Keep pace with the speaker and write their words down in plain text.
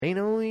Ain't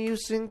no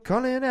use in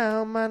calling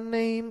out my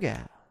name,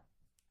 gal,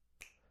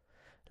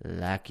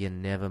 like you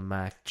never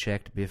mic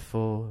checked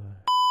before.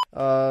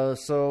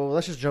 So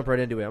let's just jump right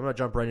into it. I'm gonna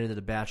jump right into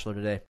The Bachelor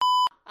today.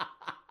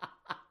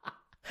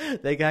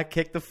 They got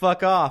kicked the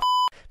fuck off.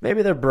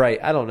 Maybe they're bright,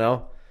 I don't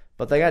know,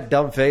 but they got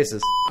dumb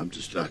faces. I'm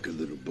just like a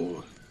little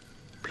boy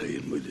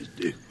playing with his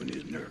dick when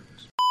he's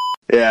nervous.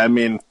 Yeah, I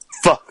mean,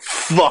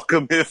 fuck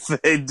them if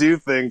they do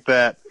think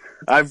that.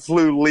 I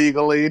flew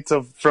legally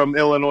from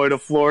Illinois to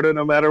Florida,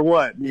 no matter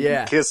what.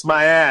 Yeah, kiss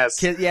my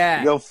ass.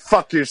 Yeah, go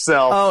fuck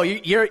yourself. Oh,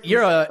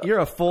 you're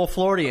a full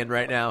Floridian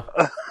right now.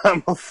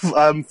 I'm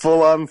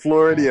full on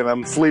Floridian.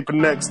 I'm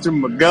sleeping next to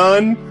my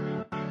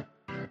gun.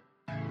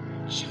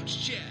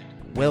 Chooch Chat.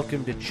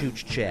 Welcome to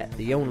Chooch Chat,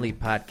 the only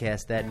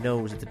podcast that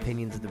knows its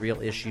opinions of the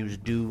real issues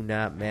do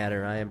not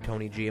matter. I am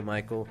Tony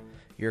Giamichael,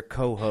 your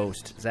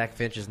co-host. Zach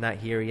Finch is not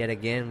here yet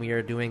again. We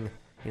are doing,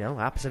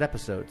 opposite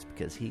episodes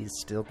because he's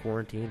still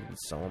quarantined and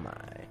so am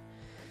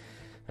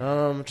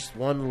I. Just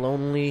one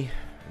lonely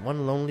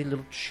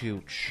little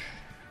chooch.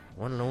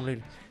 One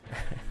lonely.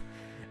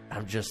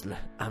 I'm just a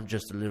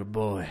little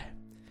boy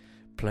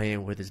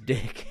playing with his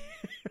dick.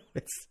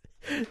 It's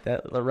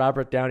that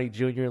Robert Downey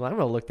Jr. line. I'm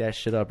gonna look that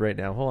shit up right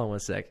now. Hold on one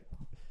sec.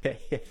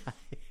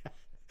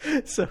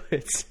 So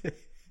it's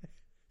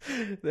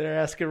they're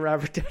asking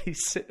Robert Downey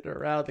sitting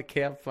around the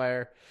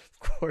campfire.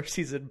 Of course,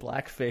 he's in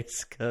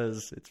blackface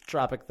because it's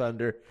Tropic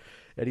Thunder,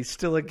 and he's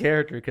still a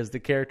character because the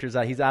character's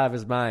out. He's out of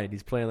his mind.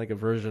 He's playing like a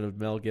version of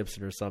Mel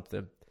Gibson or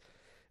something,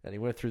 and he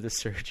went through the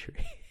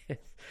surgery.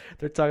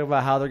 They're talking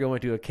about how they're going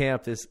to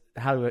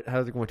how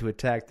they're going to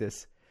attack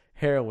this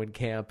heroin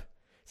camp.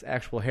 It's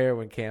actual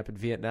heroin camp in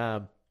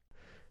Vietnam.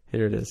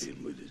 Here it is.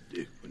 With his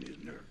dick when he's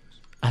nervous.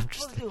 I'm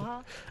just. What do,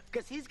 huh?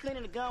 Because he's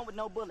cleaning the gun with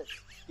no bullets.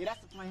 Yeah,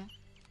 that's the plan.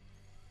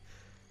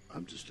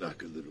 I'm just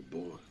like a little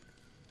boy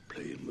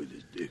playing with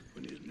his dick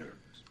when he's nervous.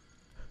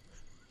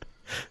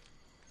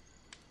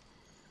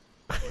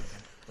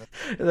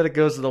 And then it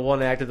goes to the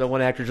one actor. The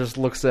one actor just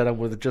looks at him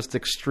with just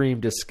extreme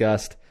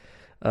disgust.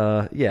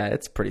 Yeah,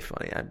 it's pretty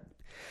funny.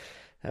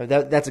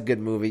 That's a good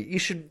movie. You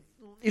should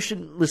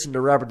listen to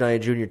Robert Downey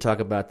Jr.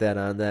 talk about that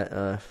on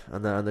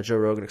the Joe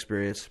Rogan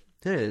Experience.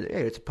 Hey,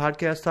 it's a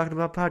podcast talking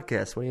about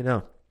podcasts. What do you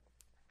know?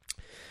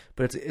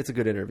 But it's a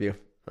good interview.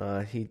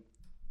 He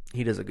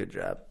does a good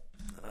job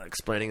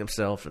explaining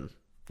himself, and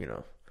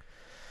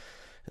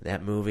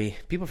that movie.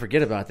 People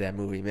forget about that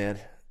movie, man.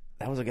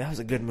 That was a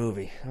good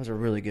movie. That was a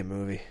really good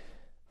movie.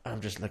 I'm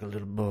just like a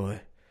little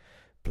boy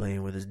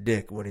playing with his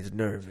dick when he's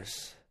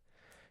nervous.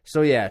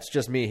 So yeah, it's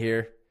just me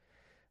here.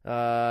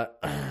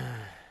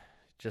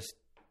 Just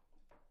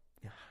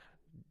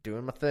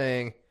doing my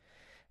thing,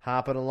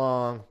 hopping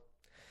along.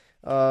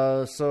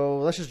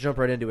 So let's just jump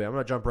right into it. I'm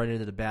going to jump right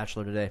into The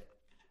Bachelor today.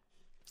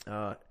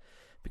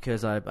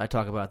 Because I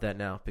talk about that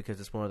now because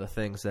it's one of the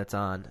things that's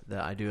on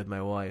that I do with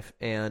my wife.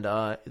 And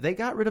they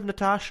got rid of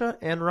Natasha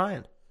and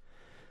Ryan.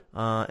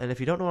 And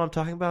if you don't know what I'm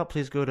talking about,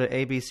 please go to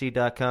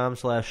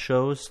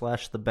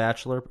abc.com/shows/The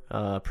Bachelor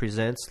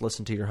presents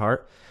Listen to Your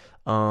Heart.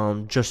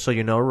 Just so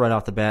you know, right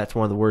off the bat, it's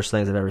one of the worst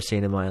things I've ever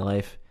seen in my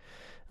life.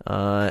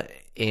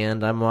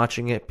 And I'm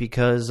watching it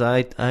because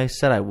I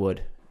said I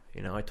would.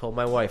 I told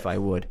my wife I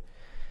would.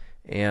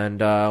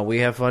 And we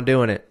have fun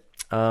doing it.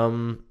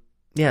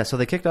 Yeah, so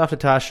they kicked off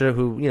Natasha,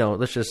 who,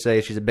 let's just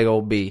say she's a big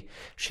old B.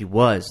 She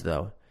was,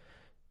 though.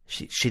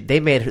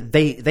 They made her,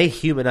 they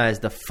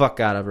humanized the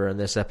fuck out of her in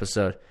this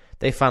episode.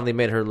 They finally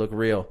made her look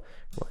real.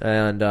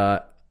 And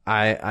I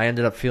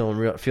ended up feeling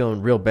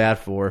real bad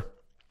for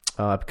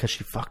her. Because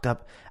she fucked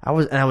up. I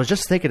was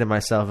just thinking to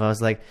myself, I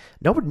was like,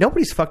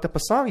 nobody's fucked up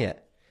a song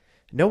yet.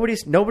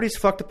 Nobody's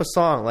fucked up a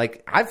song.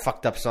 Like, I've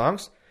fucked up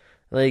songs.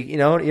 Like, you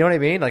know what I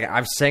mean? Like,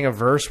 I've sang a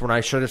verse when I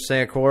should have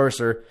sang a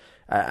chorus, or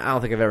I don't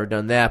think I've ever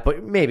done that,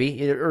 but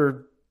maybe,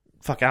 or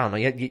fuck, I don't know.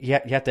 You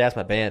have to ask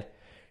my band.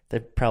 They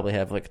probably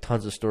have like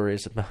tons of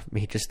stories about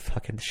me just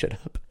fucking shit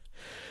up.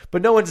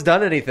 But no one's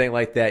done anything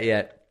like that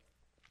yet.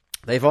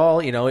 They've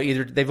all,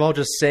 they've all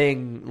just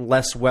sang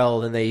less well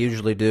than they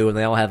usually do, and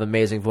they all have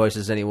amazing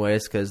voices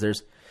anyways, because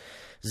there's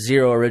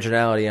zero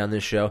originality on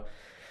this show.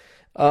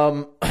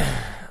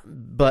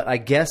 But I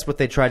guess what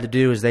they tried to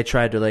do is they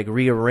tried to like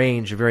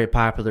rearrange a very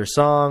popular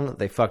song.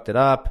 They fucked it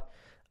up,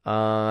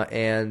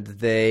 and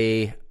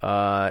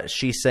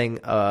she sang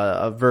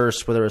a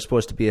verse where there was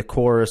supposed to be a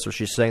chorus, or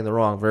she sang the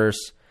wrong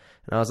verse.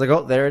 And I was like,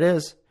 oh, there it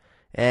is.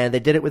 And they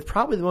did it with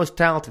probably the most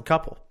talented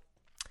couple.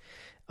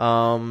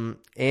 God,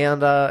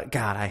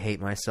 I hate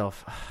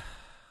myself.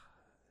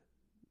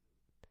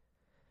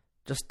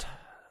 Just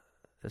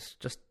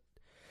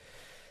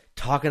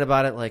talking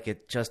about it like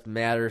it just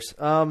matters.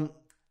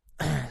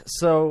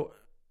 So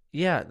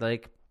yeah,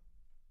 like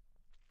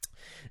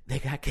they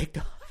got kicked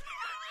off.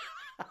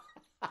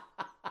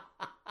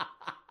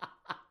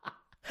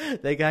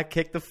 They got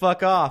kicked the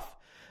fuck off.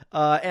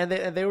 And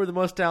they were the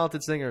most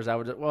talented singers.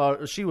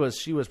 She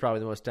was probably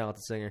the most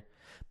talented singer,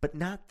 but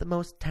not the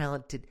most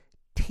talented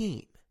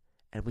team.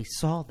 And we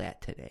saw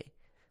that today.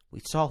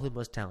 We saw who the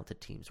most talented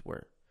teams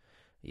were.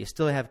 You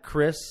still have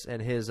Chris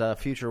and his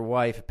future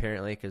wife,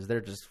 apparently, because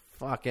they're just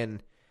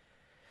fucking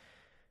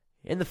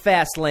in the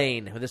fast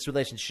lane with this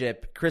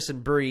relationship. Chris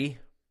and Bree.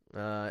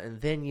 And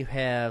then you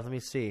have, let me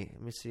see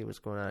what's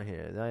going on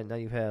here. Now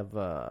you have, who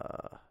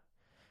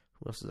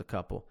else is a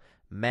couple?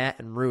 Matt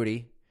and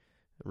Rudy.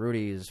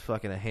 Rudy is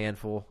fucking a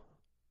handful.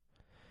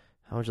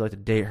 How would you like to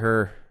date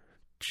her?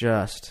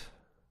 Just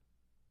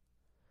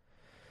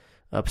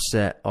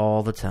upset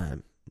all the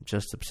time.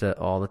 Just upset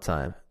all the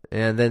time.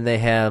 And then they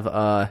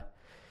have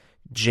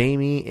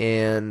Jamie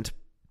and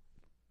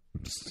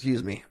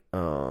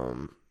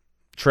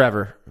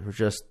Trevor, who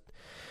just,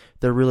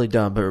 they're really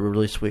dumb, but a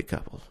really sweet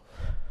couple.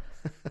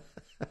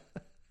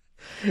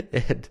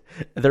 And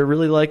they're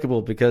really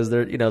likable because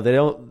they're, they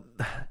don't,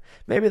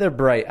 maybe they're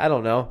bright, I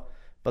don't know,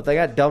 but they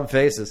got dumb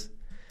faces.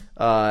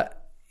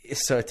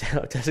 So it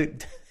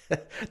doesn't,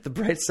 the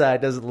bright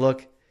side doesn't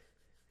look,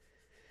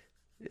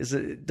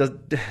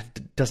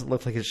 doesn't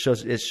look like it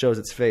shows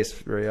its face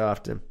very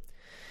often.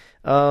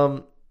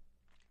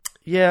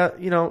 Yeah,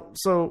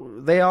 so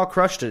they all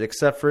crushed it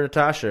except for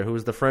Natasha, who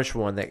was the French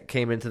one that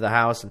came into the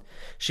house, and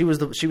she was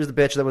the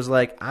bitch that was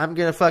like, I'm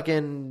gonna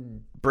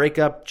fucking break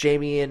up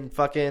Jamie and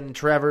fucking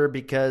Trevor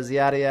because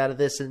yada yada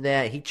this and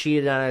that. He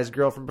cheated on his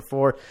girlfriend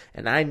before,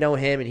 and I know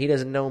him, and he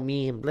doesn't know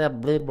me, and blah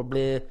blah blah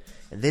blah.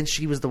 And then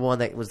she was the one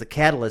that was the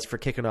catalyst for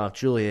kicking off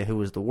Julia, who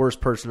was the worst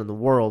person in the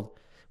world.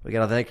 We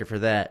gotta thank her for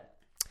that.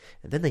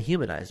 And then they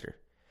humanized her,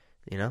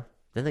 Then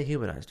they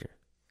humanized her,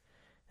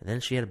 and then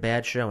she had a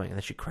bad showing, and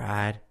then she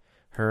cried.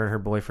 Her and her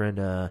boyfriend,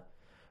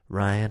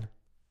 Ryan.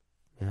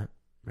 Yeah,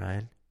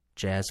 Ryan.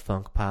 Jazz,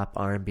 funk, pop,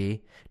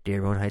 R&B.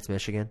 Dearborn Heights,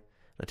 Michigan.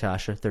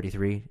 Natasha,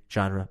 33.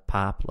 Genre,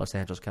 pop, Los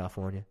Angeles,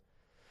 California.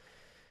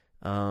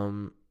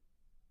 God,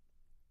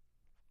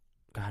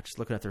 just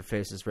looking at their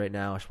faces right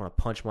now, I just want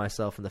to punch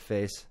myself in the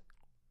face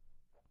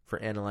for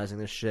analyzing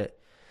this shit.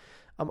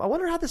 I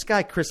wonder how this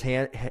guy,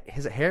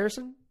 is it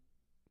Harrison?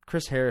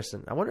 Chris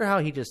Harrison. I wonder how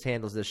he just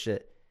handles this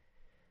shit.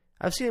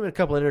 I've seen him in a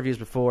couple interviews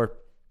before.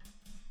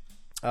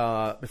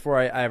 Before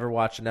I ever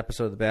watched an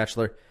episode of The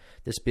Bachelor,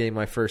 this being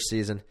my first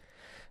season,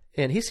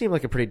 and he seemed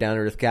like a pretty down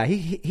to earth guy.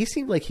 He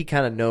seemed like he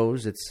kind of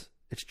knows it's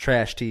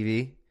trash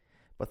TV,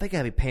 but they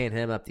gotta be paying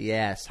him up the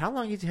ass. How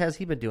long has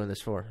he been doing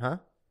this for, huh?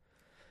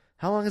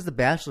 How long has The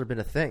Bachelor been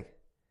a thing?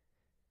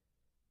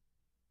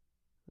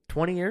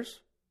 20 years?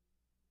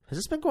 Has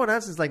this been going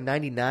on since like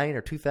 99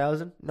 or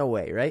 2000? No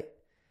way, right?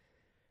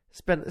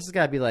 This has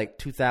got to be like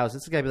 2000.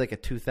 This has got to be like a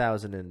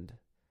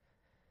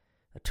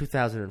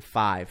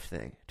 2005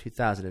 thing,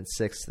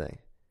 2006 thing.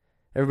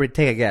 Everybody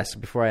take a guess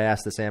before I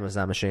ask this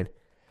Amazon machine.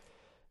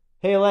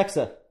 Hey,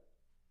 Alexa,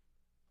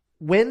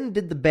 when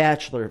did The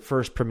Bachelor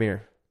first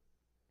premiere?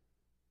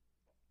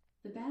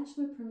 The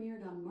Bachelor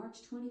premiered on March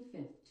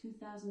 25th,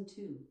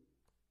 2002.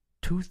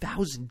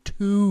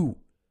 2002.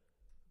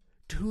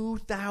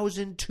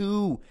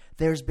 2002.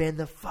 There's been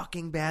The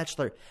fucking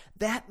Bachelor.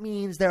 That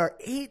means there are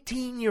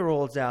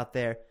 18-year-olds out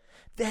there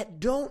that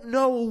don't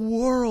know a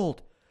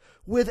world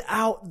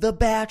without The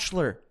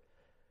Bachelor.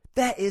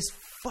 That is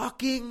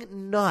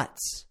fucking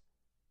nuts.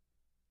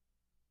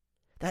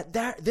 That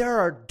there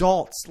are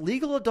adults,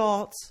 legal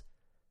adults,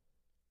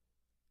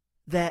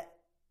 that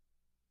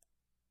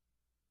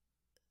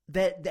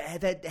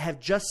have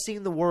just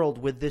seen the world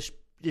with this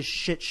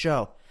shit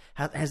show.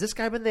 Has this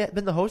guy been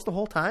the host the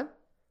whole time?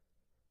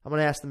 I'm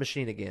going to ask the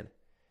machine again.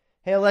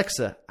 Hey,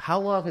 Alexa,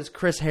 how long has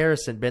Chris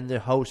Harrison been the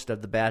host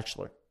of The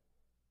Bachelor?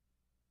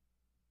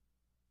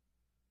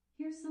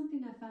 Here's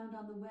something I found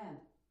on the web.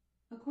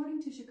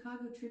 According to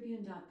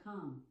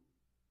ChicagoTribune.com,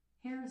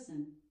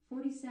 Harrison,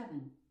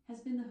 47,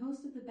 has been the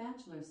host of The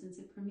Bachelor since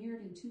it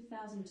premiered in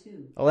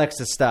 2002.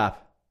 Alexa,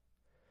 stop.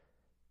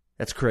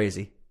 That's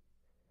crazy.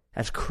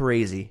 That's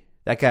crazy.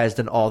 That guy's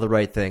done all the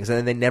right things,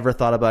 and they never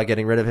thought about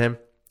getting rid of him.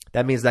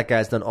 That means that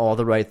guy's done all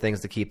the right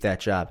things to keep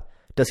that job.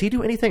 Does he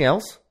do anything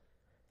else?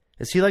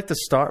 Is he like the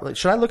star? Like,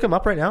 should I look him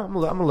up right now? I'm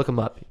gonna look him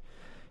up.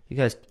 You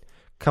guys,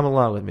 come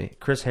along with me.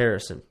 Chris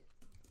Harrison.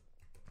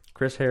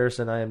 Chris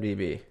Harrison,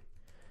 IMDb.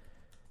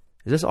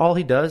 Is this all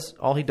he does?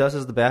 All he does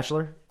is The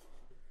Bachelor?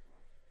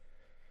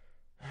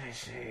 Let me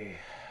see.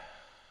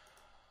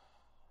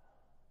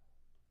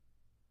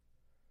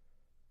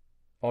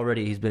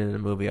 Already he's been in a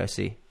movie, I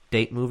see.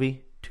 Date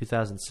movie,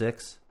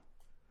 2006.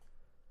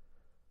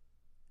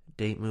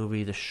 Date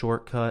movie, The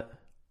Shortcut.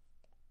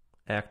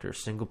 Actor,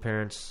 single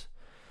parents.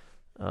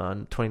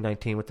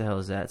 2019, what the hell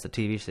is that? It's a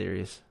TV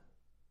series.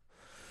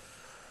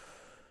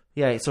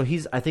 Yeah, so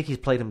I think he's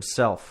played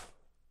himself.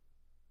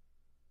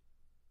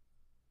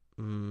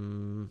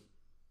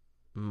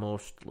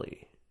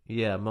 Mostly.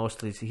 Yeah,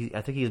 mostly.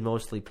 I think he's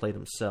mostly played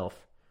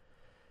himself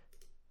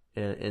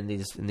in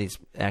these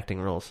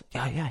acting roles.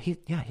 Yeah,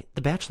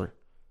 The Bachelor.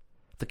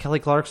 The Kelly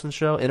Clarkson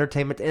Show,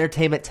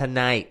 Entertainment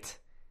Tonight.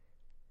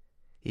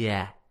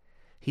 Yeah.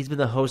 He's been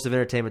the host of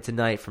Entertainment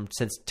Tonight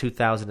since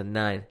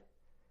 2009.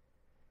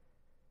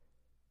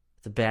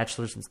 The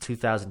Bachelor since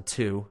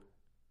 2002.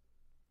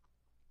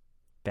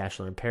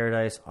 Bachelor in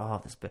Paradise.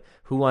 Oh,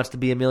 Who Wants to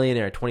Be a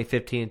Millionaire?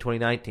 2015 and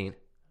 2019.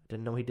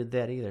 Didn't know he did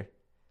that either.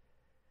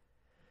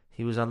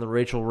 He was on the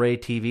Rachel Ray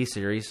TV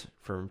series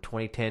from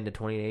 2010 to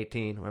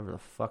 2018. Whatever the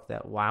fuck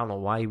that. Well, I don't know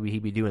why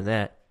he'd be doing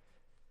that.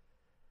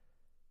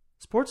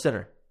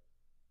 SportsCenter.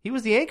 He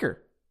was the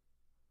anchor.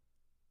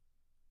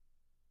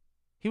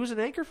 He was an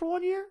anchor for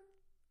 1 year?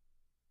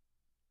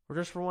 Or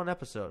just for one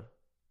episode?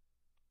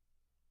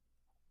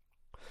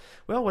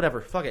 Well,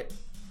 whatever. Fuck it.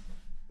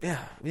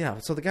 Yeah.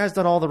 So the guy's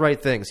done all the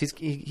right things.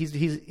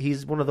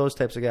 He's one of those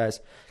types of guys.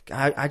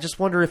 I just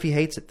wonder if he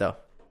hates it though.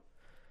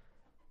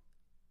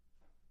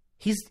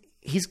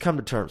 He's come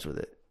to terms with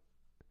it.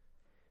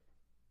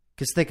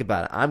 Because think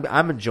about it.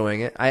 I'm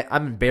enjoying it.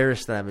 I'm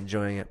embarrassed that I'm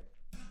enjoying it.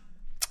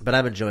 But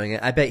I'm enjoying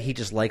it. I bet he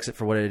just likes it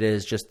for what it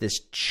is. Just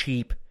this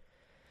cheap,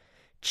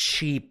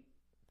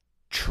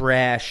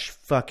 trash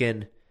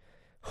fucking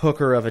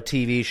hooker of a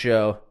TV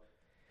show.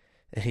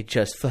 And he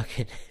just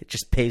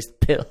pays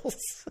the bills.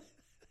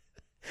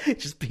 He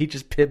just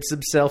pimps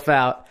himself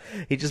out.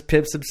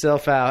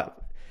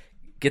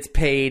 Gets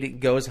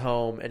paid, goes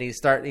home, and he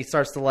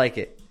starts to like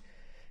it.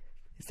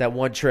 It's that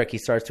one trick he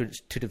starts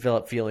to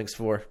develop feelings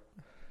for.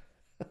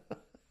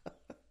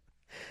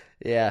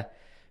 Yeah,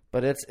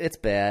 but it's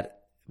bad.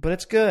 But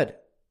it's good.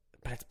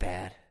 But it's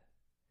bad.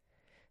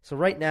 So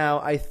right now,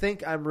 I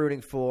think I'm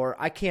rooting for...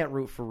 I can't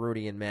root for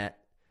Rudy and Matt.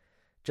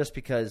 Just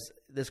because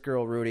this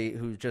girl, Rudy,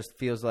 who just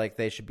feels like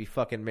they should be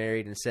fucking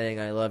married and saying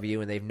I love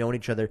you, and they've known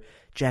each other...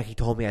 Jackie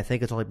told me I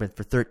think it's only been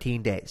for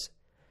 13 days.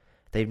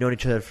 They've known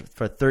each other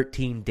for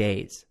 13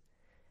 days.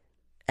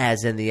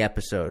 As in the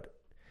episode.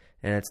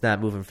 And it's not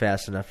moving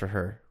fast enough for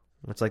her.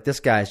 It's like this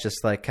guy's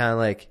just like kind of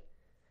like...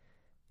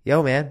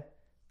 Yo, man.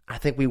 I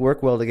think we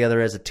work well together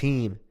as a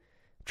team.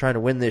 Trying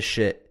to win this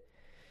shit.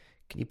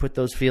 Can you put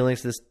those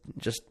feelings,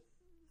 just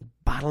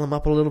bottle them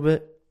up a little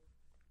bit?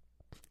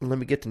 And let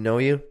me get to know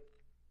you.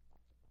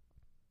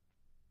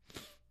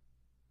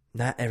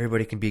 Not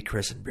everybody can be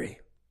Chris and Bree.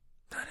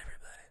 Not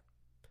everybody.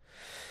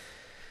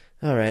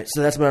 All right,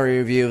 so that's my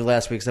review of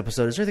last week's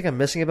episode. Is there anything I'm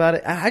missing about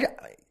it?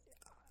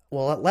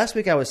 Well, last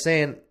week I was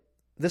saying,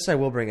 this I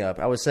will bring up.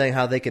 I was saying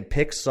how they could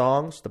pick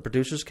songs. The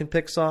producers can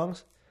pick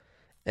songs.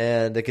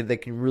 And they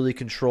can really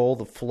control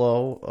the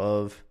flow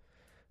of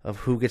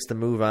who gets to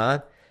move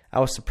on. I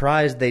was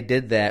surprised they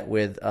did that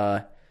with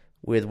who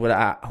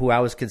I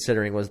was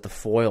considering was the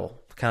foil,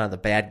 kind of the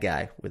bad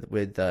guy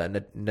with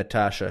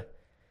Natasha,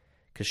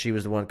 because she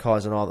was the one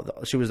causing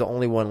she was the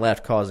only one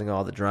left causing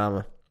all the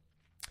drama,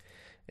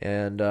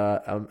 and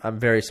I'm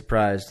very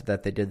surprised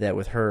that they did that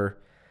with her.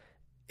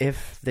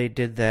 If they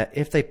did that,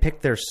 if they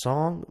picked their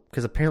song,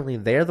 because apparently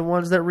they're the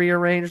ones that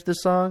rearranged the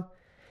song.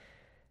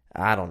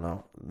 I don't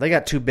know. They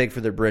got too big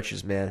for their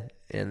britches, man.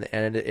 And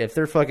if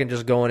they're fucking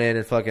just going in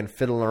and fucking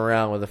fiddling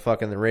around with the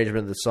fucking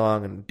arrangement of the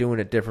song and doing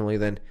it differently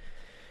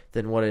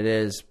than what it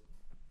is,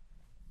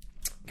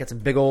 get some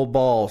big old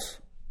balls.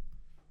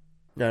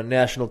 Now,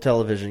 national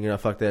television,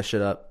 fuck that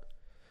shit up.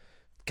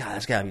 God,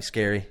 that's gotta be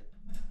scary.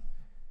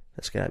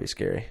 That's gotta be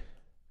scary.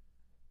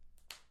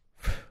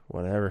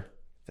 Whatever.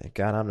 Thank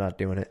God I'm not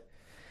doing it.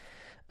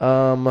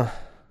 So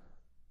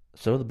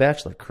The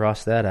Bachelor,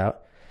 cross that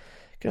out.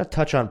 Gonna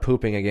touch on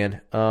pooping again.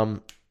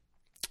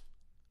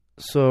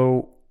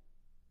 So,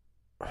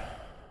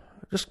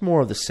 just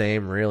more of the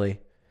same, really.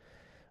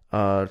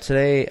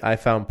 Today, I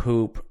found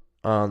poop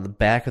on the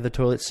back of the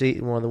toilet seat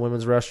in one of the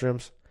women's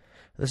restrooms.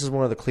 This is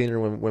one of the cleaner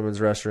women's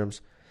restrooms.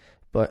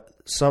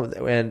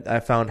 And I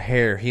found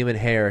human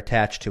hair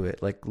attached to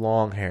it, like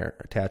long hair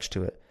attached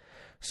to it.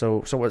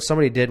 So what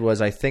somebody did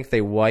was, I think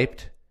they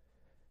wiped.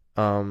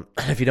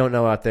 If you don't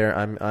know out there,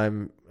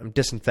 I'm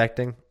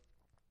disinfecting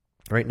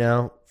right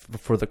now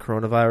for the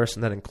coronavirus,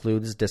 and that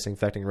includes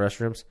disinfecting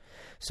restrooms.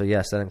 So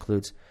yes, that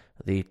includes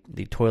the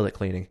toilet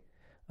cleaning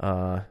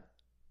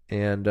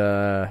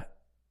and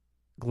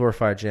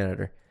glorified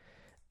janitor.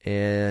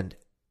 And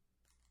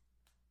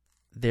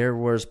there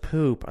was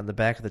poop on the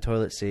back of the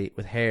toilet seat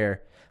with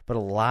hair, but a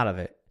lot of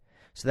it.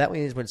 So that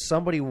means when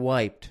somebody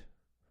wiped,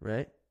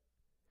 right?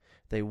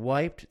 They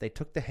wiped, they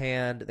took the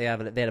hand, they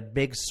had a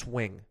big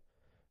swing.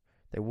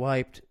 They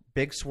wiped,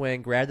 big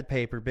swing, grabbed the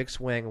paper, big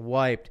swing,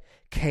 wiped,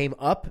 came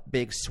up,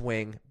 big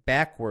swing,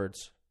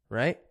 backwards,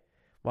 right?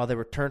 While they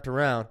were turned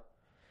around,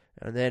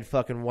 and then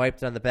fucking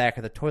wiped on the back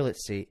of the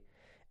toilet seat.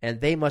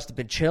 And they must have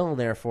been chilling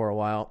there for a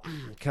while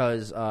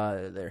because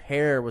their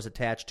hair was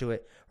attached to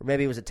it, or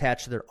maybe it was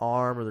attached to their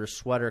arm or their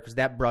sweater because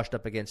that brushed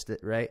up against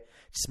it, right?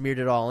 Smeared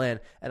it all in.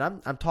 And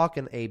I'm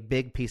talking a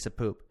big piece of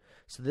poop.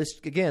 So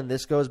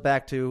this goes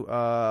back to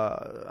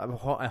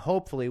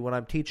hopefully when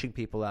I'm teaching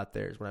people out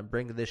there, is when I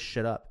bring this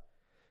shit up,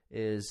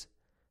 is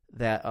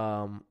that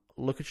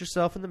look at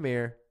yourself in the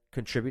mirror,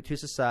 contribute to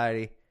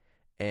society,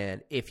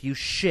 and if you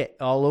shit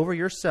all over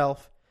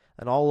yourself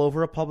and all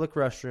over a public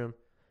restroom,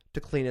 to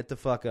clean it the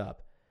fuck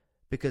up,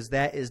 because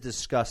that is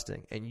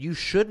disgusting. And you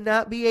should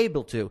not be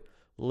able to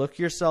look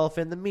yourself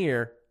in the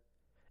mirror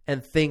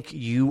and think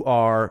you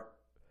are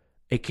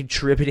a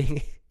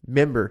contributing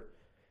member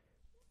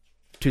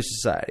to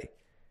society,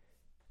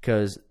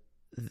 because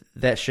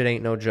that shit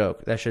ain't no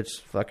joke. That shit's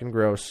fucking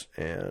gross,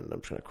 and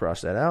I'm just going to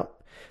cross that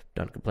out.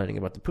 Done complaining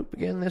about the poop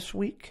again this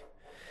week.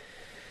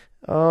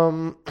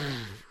 Yeah,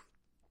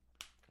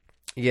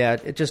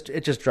 it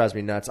just drives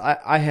me nuts.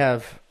 I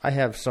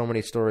have so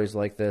many stories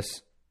like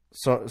this.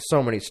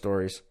 So many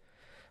stories.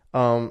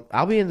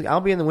 I'll be in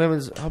the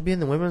women's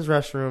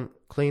restroom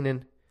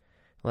cleaning.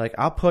 Like,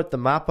 I'll put the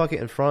mop bucket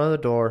in front of the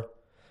door.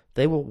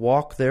 They will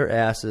walk their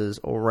asses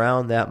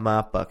around that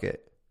mop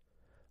bucket.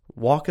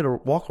 Walk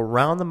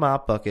around the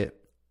mop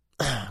bucket,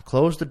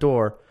 close the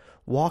door,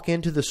 walk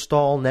into the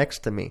stall next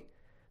to me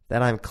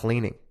that I'm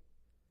cleaning.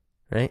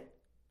 Right?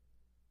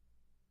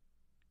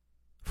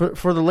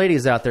 For the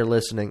ladies out there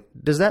listening,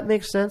 does that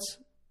make sense?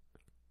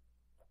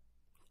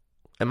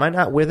 Am I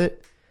not with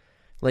it?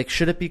 Like,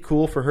 should it be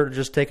cool for her to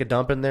just take a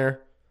dump in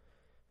there?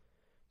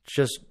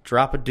 Just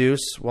drop a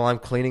deuce while I'm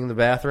cleaning the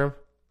bathroom?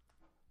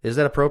 Is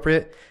that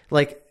appropriate?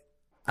 Like,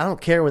 I don't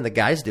care when the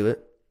guys do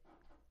it.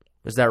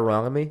 Is that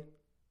wrong of me?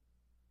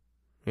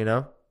 You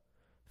know?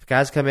 If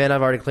guys come in,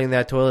 I've already cleaned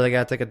that toilet, I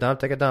gotta take a dump,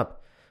 take a dump.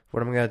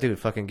 What am I gonna do?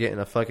 Fucking get in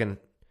a fucking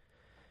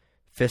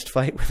fist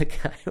fight with a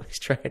guy who's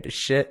trying to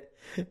shit?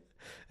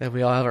 And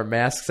we all have our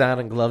masks on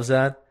and gloves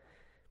on?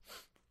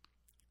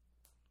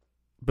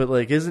 But,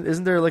 like,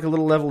 isn't there, like, a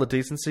little level of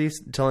decency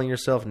telling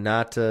yourself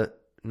not to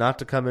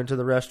come into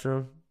the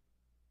restroom?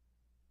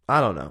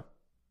 I don't know.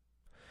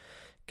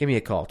 Give me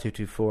a call,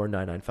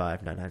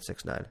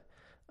 224-995-9969.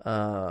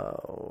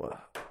 Oh,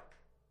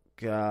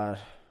 God.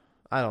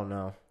 I don't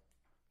know.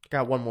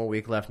 Got one more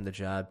week left in the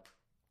job,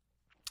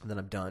 and then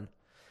I'm done.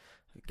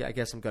 I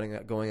guess I'm going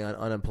on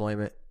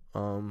unemployment.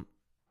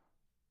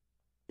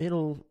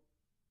 It'll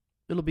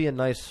be a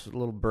nice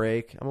little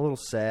break. I'm a little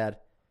sad.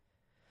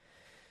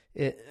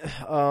 It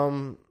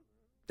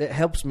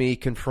helps me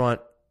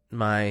confront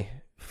my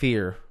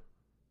fear,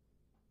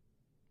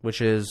 which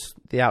is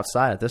the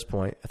outside at this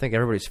point. I think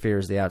everybody's fear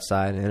is the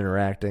outside and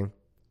interacting,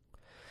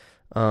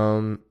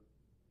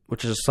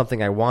 which is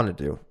something I want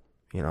to do.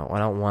 You know, I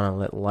don't want to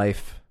let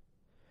life,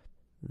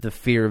 the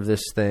fear of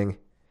this thing,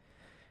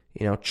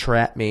 you know,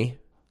 trap me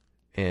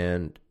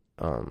and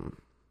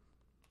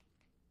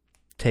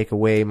take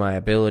away my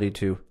ability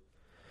to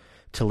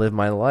live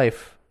my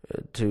life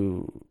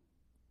to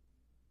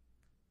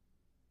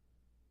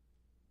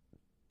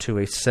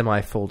a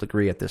semi-full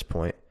degree at this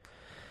point,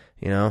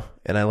 you know.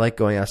 And I like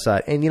going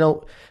outside. And, you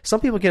know, some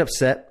people get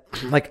upset.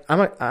 Like,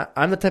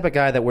 I'm the type of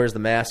guy that wears the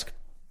mask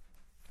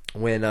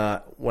when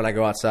I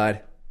go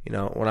outside. You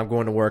know, when I'm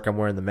going to work, I'm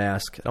wearing the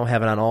mask. I don't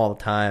have it on all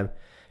the time,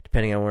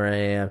 depending on where I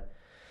am.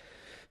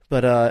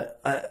 But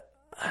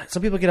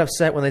some people get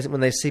upset when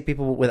they see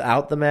people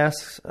without the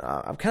masks.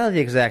 I'm kind of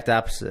the exact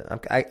opposite.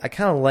 I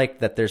kind of like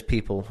that there's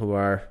people who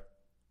aren't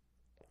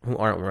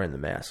wearing the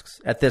masks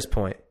at this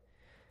point.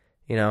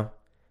 You know.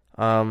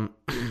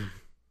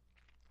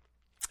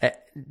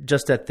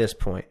 Just at this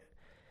point,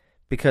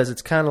 because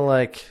it's kind of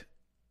like,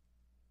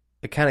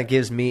 it kind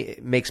of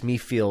makes me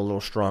feel a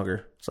little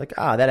stronger. It's like,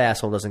 that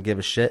asshole doesn't give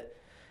a shit,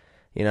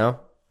 you know.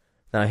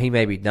 Now, he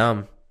may be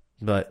dumb,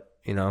 but,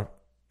 you know,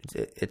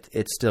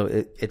 it's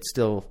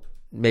still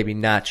maybe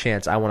not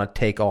chance I want to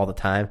take all the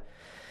time,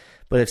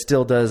 but it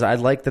still does. I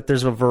like that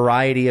there's a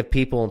variety of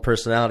people and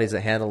personalities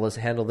that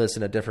handle this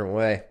in a different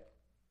way.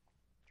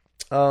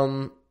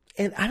 And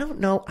I don't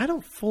know. I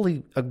don't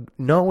fully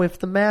know if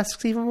the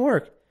masks even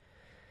work.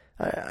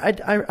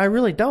 I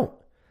really don't.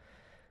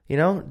 You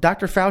know,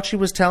 Dr. Fauci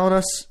was telling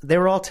us, they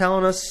were all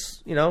telling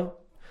us, you know,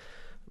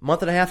 a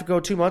month and a half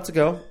ago, 2 months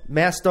ago,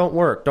 masks don't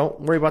work.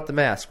 Don't worry about the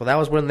mask. Well, that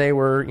was when they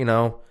were, they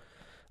were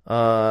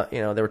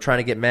trying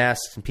to get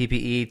masks and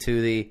PPE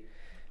to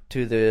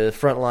the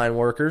frontline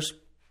workers.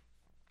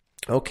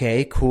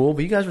 Okay, cool.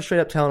 But you guys were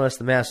straight up telling us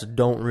the masks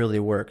don't really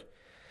work.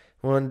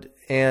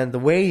 And the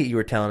way you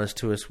were telling us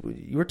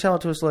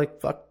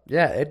like, fuck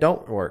yeah, it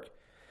don't work.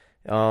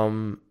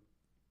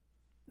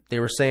 They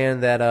were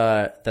saying that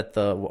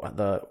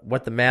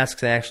what the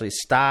masks actually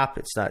stop,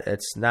 it's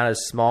not as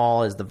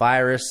small as the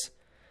virus,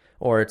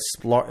 or it's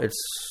not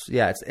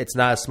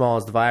as small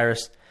as the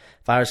virus.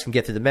 Virus can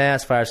get through the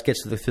mask. Virus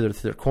gets through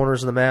the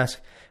corners of the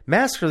mask.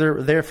 Masks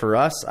are there for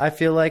us. I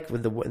feel like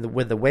with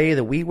the way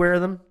that we wear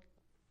them,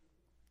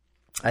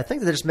 I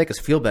think they just make us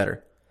feel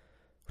better,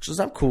 which is,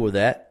 I'm cool with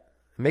that.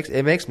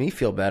 It makes me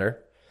feel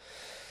better.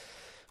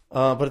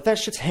 But if that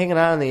shit's hanging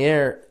out in the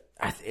air,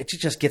 it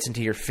just gets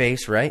into your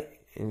face, right?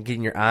 And get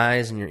in your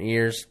eyes and your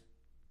ears.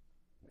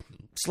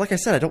 So like I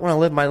said, I don't want to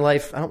live my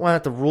life. I don't want to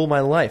have to rule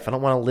my life. I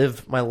don't want to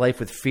live my life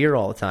with fear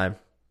all the time.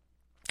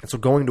 And so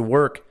going to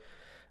work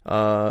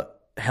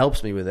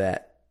helps me with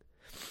that.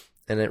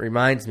 And it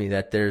reminds me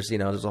that there's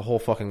a whole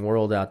fucking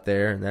world out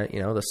there, and that,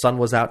 the sun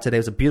was out today.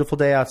 It was a beautiful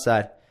day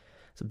outside.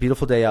 It's a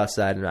beautiful day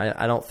outside, and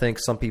I don't think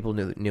some people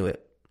knew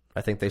it.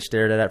 I think they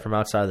stared at it from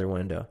outside their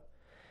window.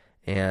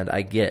 And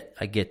I get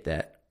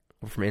that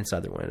from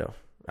inside their window,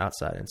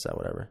 outside, inside,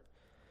 whatever.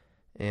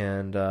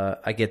 And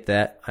I get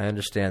that. I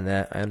understand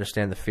that. I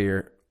understand the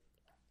fear.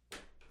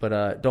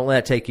 But don't let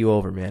it take you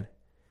over, man.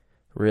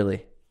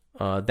 Really.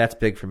 That's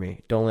big for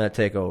me. Don't let it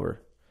take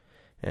over.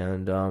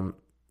 And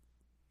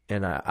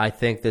I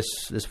think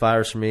this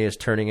virus for me is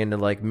turning into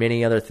like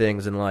many other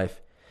things in life.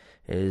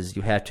 Is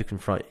you have to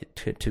confront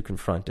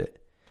it.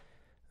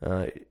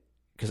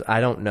 because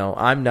I don't know.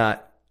 I'm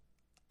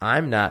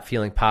not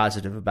feeling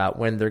positive about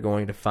when they're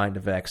going to find a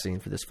vaccine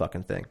for this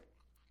fucking thing.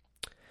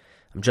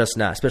 I'm just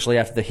not, especially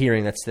after the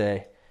hearing that's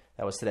today.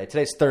 That was today.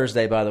 Today's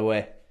Thursday, by the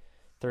way.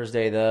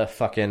 Thursday, the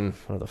fucking,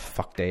 what the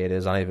fuck day it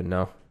is, I don't even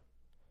know.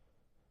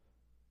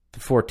 The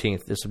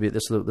 14th. This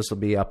will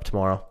be up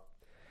tomorrow.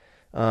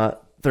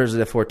 Thursday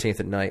the 14th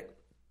at night.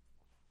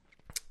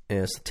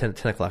 It's 10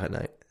 o'clock at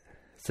night,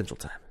 Central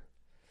Time.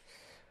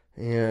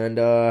 And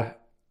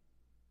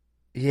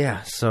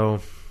yeah, so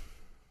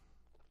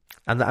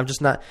I'm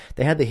just not.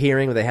 They had the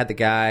hearing where they had the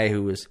guy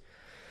who was,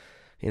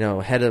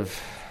 head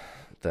of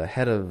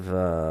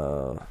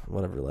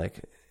whatever. Like,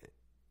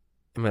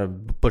 I'm gonna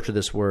butcher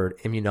this word,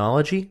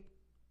 immunology.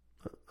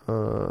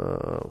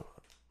 Go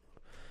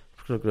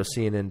to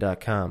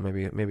CNN.com.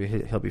 Maybe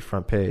he'll be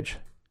front page.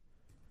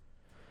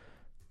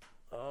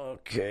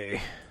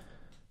 Okay.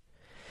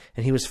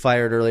 And he was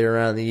fired earlier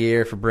on in the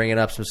year for bringing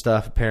up some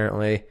stuff,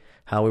 apparently,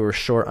 how we were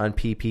short on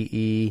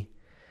PPE.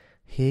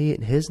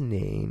 His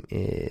name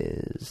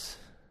is...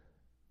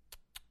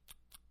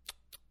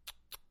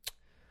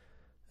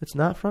 It's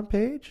not front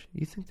page?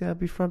 You think that would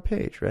be front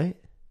page, right?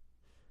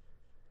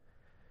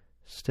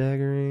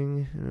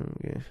 Staggering.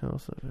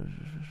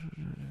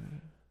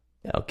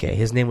 Okay,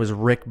 his name was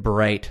Rick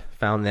Bright.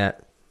 Found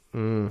that.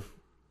 And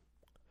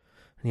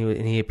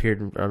he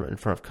appeared in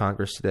front of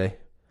Congress today.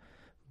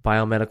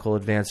 Biomedical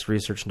Advanced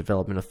Research and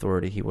Development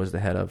Authority. He was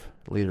the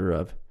leader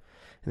of.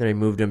 And they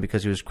removed him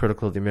because he was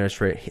critical of the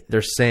administration.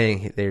 They're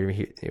saying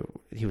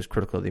he was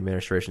critical of the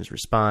administration's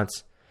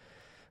response.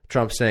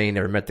 Trump saying he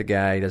never met the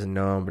guy. He doesn't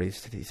know him, but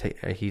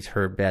he's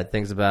heard bad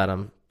things about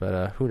him.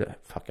 But who knows?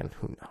 I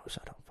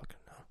don't fucking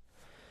know.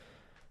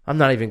 I'm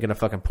not even going to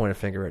fucking point a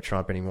finger at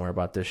Trump anymore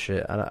about this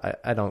shit.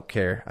 I don't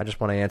care. I just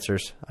want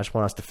answers. I just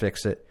want us to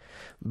fix it.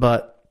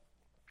 But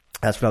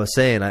that's what I was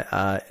saying.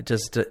 It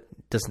just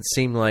doesn't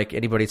seem like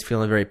anybody's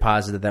feeling very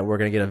positive that we're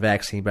going to get a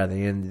vaccine by the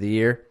end of the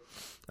year.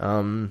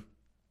 And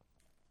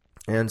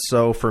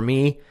so for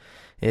me,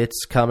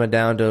 it's coming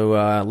down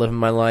to living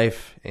my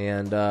life.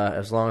 And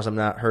as long as I'm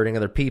not hurting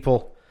other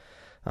people,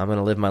 I'm going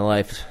to live my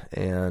life.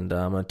 And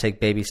I'm going to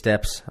take baby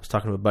steps. I was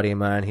talking to a buddy of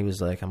mine. He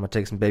was like, I'm going to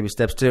take some baby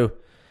steps too.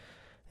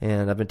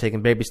 And I've been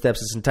taking baby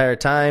steps this entire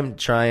time to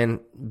try and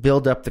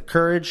build up the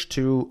courage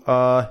to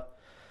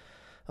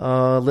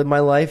live my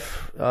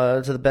life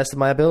to the best of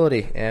my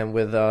ability, and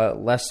with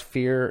less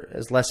fear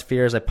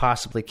as I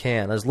possibly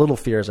can, as little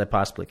fear as I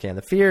possibly can.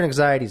 The fear and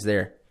anxiety is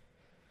there.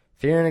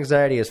 Fear and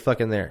anxiety is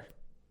fucking there.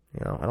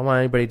 I don't want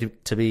anybody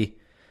to be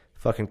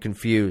fucking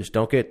confused.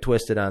 Don't get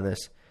twisted on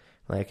this.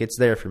 Like, it's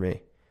there for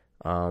me.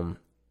 Going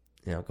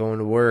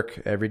to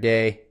work every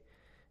day,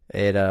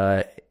 it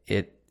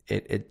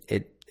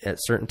at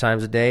certain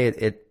times of day,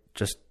 it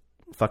just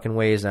fucking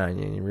weighs on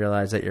you, and you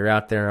realize that you're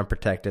out there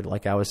unprotected.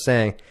 Like I was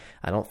saying,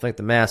 I don't think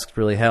the masks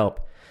really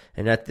help.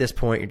 And at this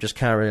point, you're just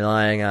kind of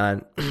relying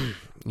on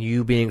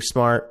you being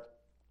smart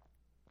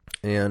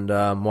and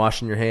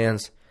washing your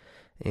hands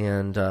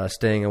and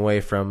staying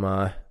away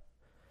from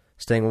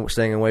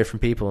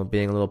people and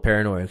being a little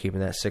paranoid,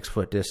 keeping that 6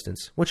 foot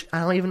distance. Which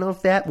I don't even know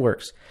if that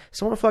works.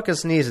 Someone fucking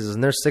sneezes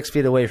and they're 6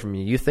 feet away from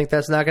you. You think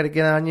that's not going to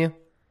get on you?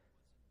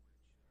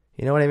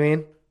 You know what I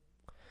mean?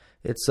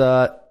 It's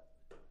like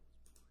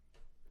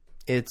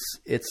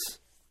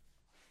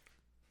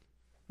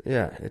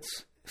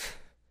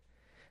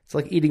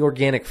eating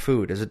organic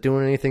food. Is it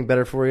doing anything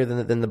better for you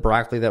than the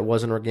broccoli that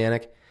wasn't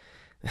organic?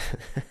 I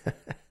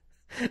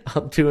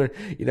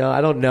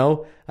don't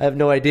know. I have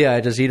no idea. I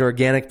just eat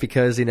organic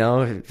because,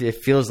 it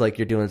feels like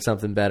you're doing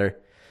something better.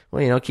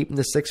 Well, keeping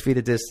the 6 feet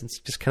of distance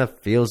just kind of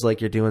feels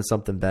like you're doing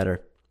something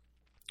better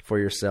for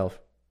yourself.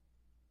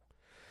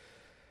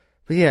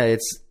 But yeah,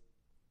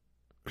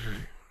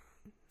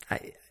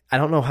 I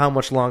don't know how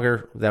much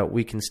longer that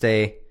we can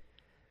stay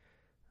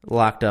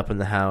locked up in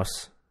the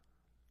house,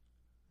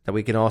 that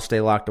we can all stay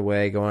locked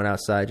away, going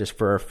outside just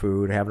for our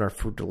food, having our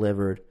food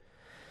delivered.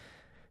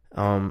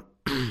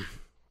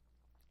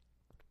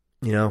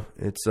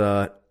 It's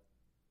I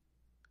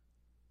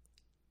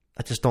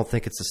just don't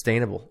think it's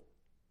sustainable.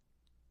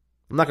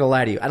 I'm not gonna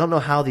lie to you. I don't know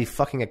how the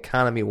fucking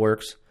economy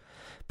works,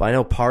 but I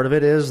know part of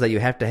it is that you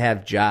have to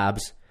have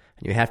jobs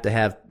and you have to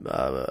have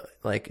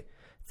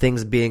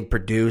things being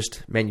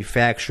produced,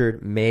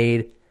 manufactured,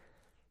 made.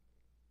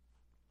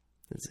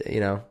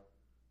 I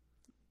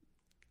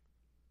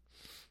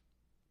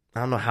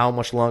don't know how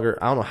much longer.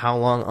 I don't know how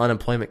long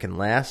unemployment can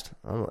last,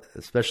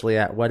 especially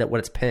at what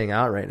it's paying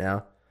out right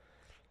now.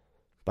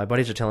 My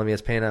buddies are telling me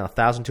it's paying out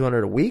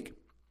 $1,200 a week.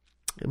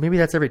 Maybe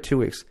that's every 2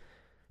 weeks,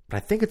 but I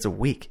think it's a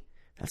week.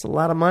 That's a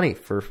lot of money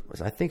for,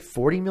 I think,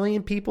 40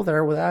 million people that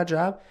are without a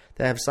job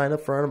that have signed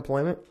up for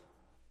unemployment.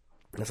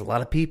 That's a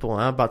lot of people.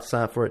 I'm about to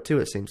sign up for it too,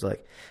 it seems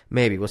like.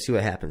 Maybe. We'll see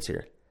what happens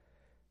here.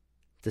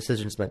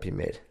 Decisions might be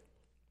made.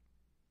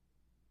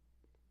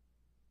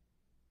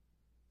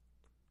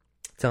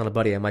 Telling a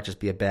buddy I might just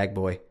be a bag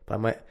boy,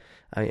 but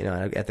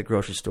at the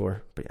grocery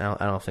store. But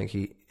I don't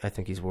think I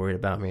think he's worried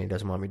about me and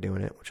doesn't want me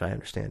doing it, which I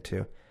understand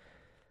too.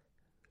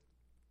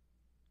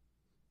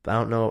 I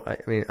don't know. I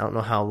mean, I don't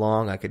know how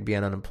long I could be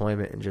on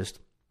unemployment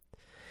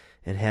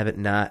and have it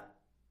not,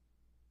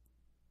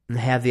 and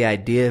have the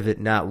idea of it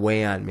not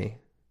weigh on me.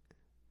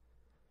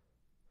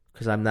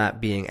 Because I'm not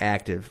being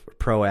active or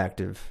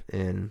proactive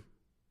in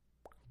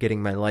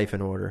getting my life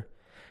in order.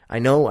 I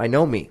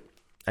know me.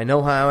 I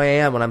know how I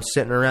am when I'm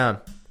sitting around.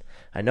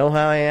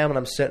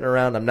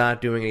 I'm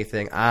not doing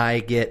anything. I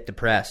get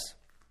depressed.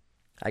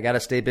 I gotta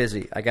stay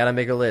busy. I gotta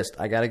make a list.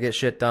 I gotta get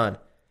shit done.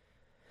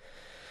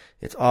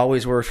 It's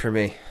always worked for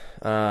me.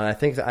 I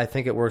think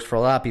it works for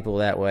a lot of people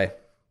that way.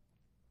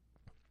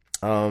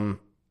 But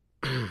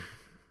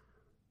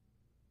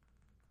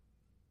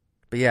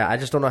yeah, I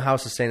just don't know how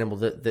sustainable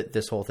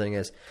this whole thing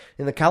is.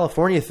 In the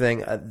California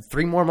thing,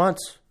 3 more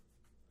months.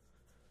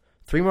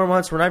 3 more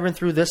months. We're not even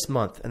through this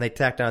month, and they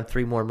tacked on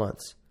 3 more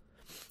months.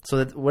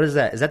 So what is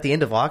that? Is that the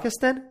end of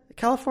August then,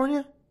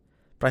 California?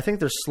 But I think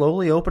they're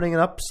slowly opening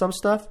up some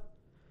stuff.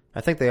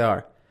 I think they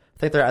are.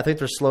 I think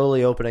they're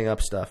slowly opening up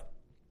stuff.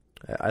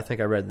 I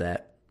think I read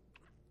that.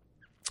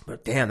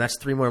 But damn, that's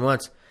 3 more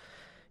months.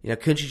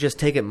 Couldn't you just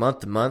take it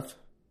month to month?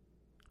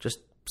 Just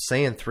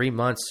saying 3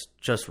 months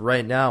just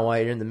right now while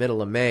you're in the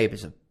middle of May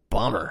is a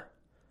bummer.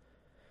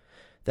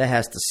 That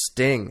has to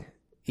sting.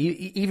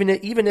 Even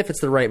if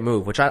it's the right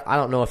move, which I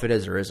don't know if it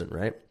is or isn't,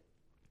 right?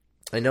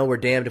 I know we're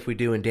damned if we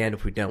do and damned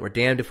if we don't. We're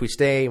damned if we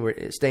stay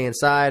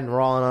inside and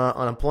we're all on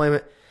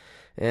unemployment,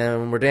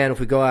 and we're damned if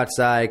we go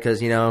outside because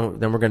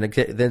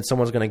then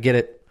someone's gonna get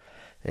it,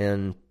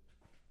 and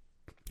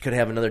could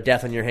have another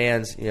death on your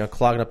hands,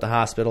 clogging up the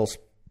hospitals.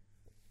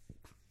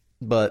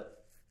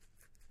 But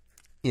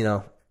I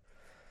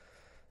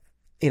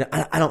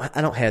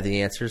don't have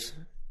the answers.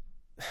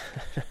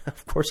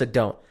 Of course I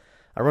don't.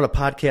 I run a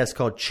podcast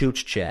called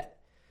Chooch Chat.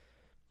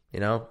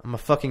 I'm a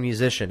fucking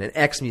musician, an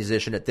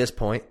ex-musician at this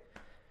point.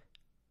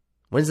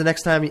 When's the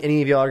next time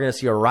any of y'all are going to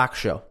see a rock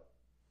show?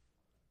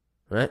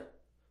 Right?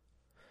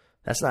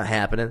 That's not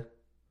happening.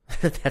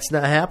 That's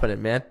not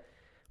happening, man.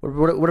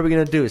 What are we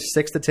going to do?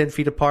 6 to 10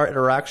 feet apart at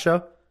a rock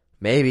show?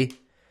 Maybe.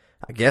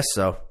 I guess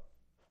so.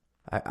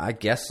 I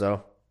guess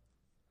so.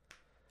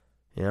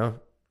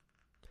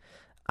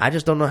 I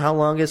just don't know how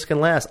long this can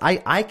last.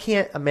 I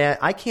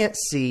can't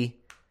see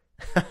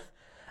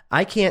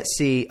I can't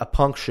see a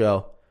punk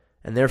show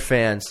and their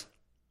fans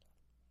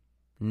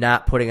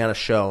not putting on a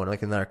show in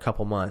like another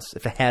couple months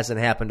if it hasn't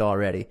happened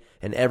already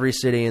in every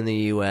city in the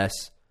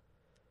U.S.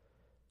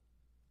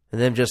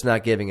 and them just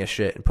not giving a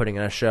shit and putting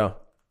on a show.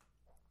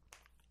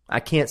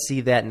 I can't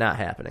see that not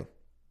happening.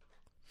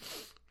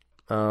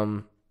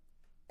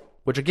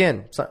 Which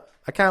again,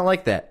 I kind of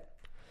like that.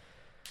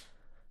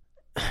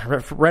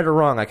 Right or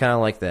wrong, I kind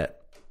of like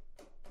that.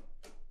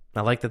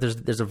 I like that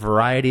there's a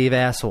variety of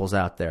assholes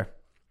out there.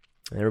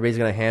 And everybody's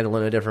going to handle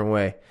it in a different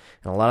way.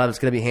 And a lot of it's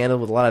going to be handled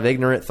with a lot of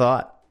ignorant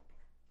thought.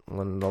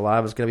 And a lot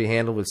of it's going to be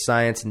handled with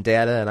science and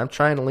data. And I'm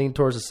trying to lean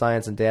towards the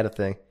science and data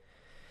thing.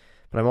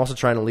 But I'm also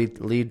trying to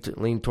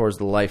lean towards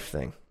the life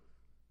thing.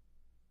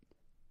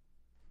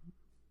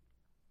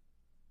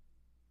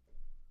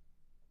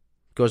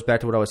 Goes back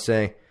to what I was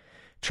saying.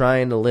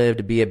 Trying to live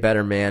to be a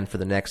better man for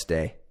the next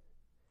day.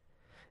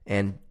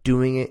 And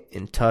doing it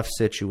in tough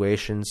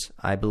situations,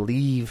 I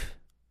believe,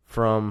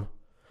 from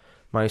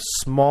my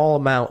small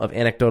amount of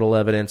anecdotal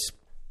evidence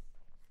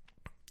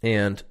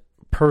and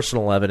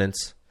personal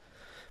evidence,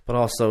 but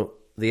also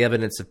the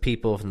evidence of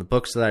people from the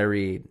books that I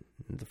read,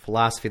 the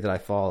philosophy that I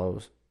follow.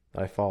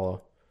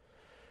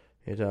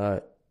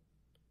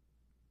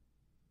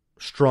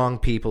 Strong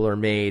people are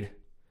made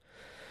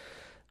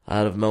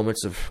out of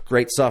moments of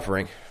great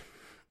suffering.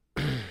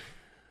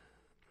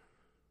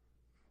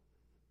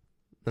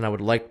 And I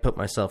would like to put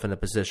myself in a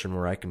position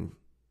where I can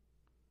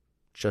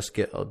just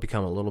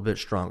become a little bit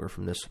stronger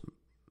from this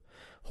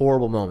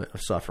horrible moment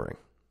of suffering.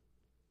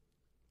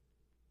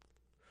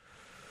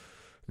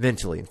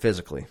 Mentally and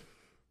physically.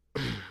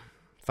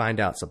 Find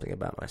out something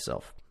about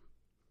myself.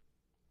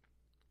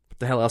 What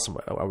the hell else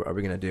are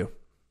we going to do?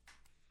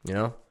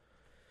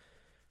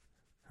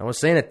 I was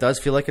saying it does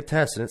feel like a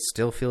test, and it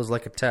still feels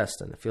like a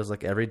test, and it feels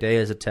like every day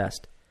is a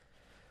test.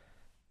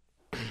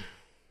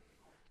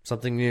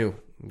 Something new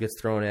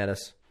gets thrown at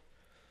us.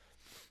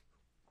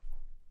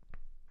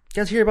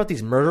 You guys hear about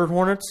these murder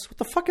hornets? What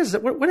the fuck is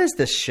it? What is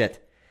this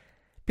shit?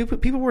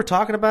 People were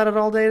talking about it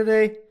all day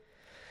today.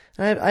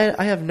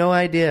 I have no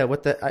idea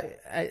what the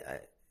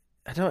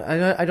I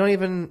don't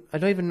even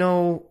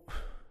know.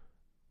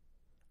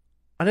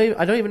 I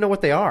don't even know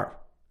what they are.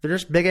 They're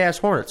just big ass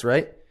hornets,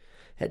 right?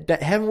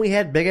 Haven't we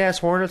had big ass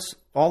hornets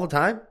all the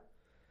time?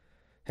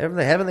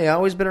 Haven't they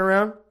always been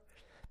around?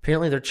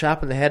 Apparently they're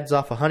chopping the heads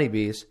off of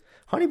honeybees.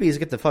 Honeybees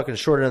get the fucking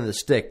short end of the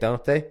stick,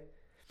 don't they?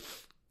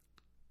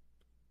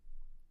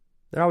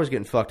 They're always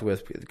getting fucked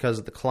with because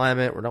of the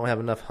climate. We don't have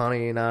enough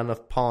honey, not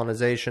enough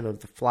pollination of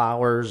the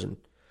flowers, and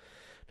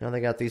now they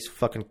got these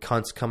fucking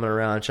cunts coming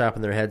around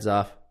chopping their heads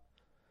off.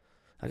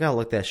 I gotta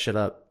look that shit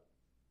up.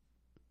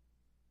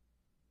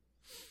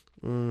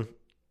 So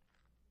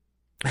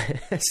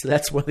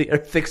that's one of the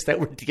other things that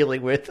we're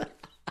dealing with.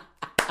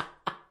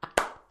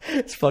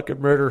 It's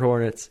fucking murder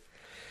hornets.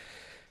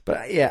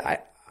 But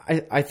yeah,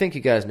 I think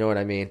you guys know what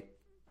I mean.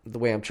 The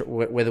way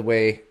the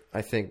way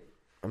I think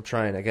I'm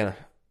trying to kind of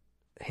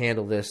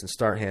handle this and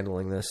start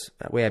handling this.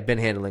 The way I've been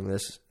handling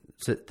this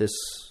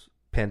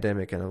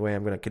pandemic, and the way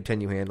I'm going to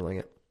continue handling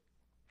it.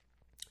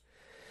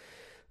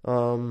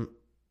 And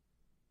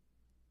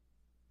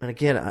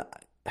again,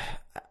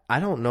 I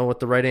don't know what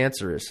the right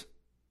answer is.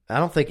 I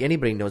don't think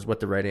anybody knows what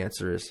the right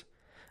answer is.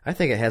 I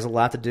think it has a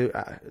lot to do.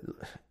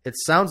 It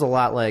sounds a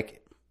lot like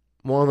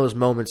one of those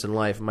moments in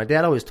life. My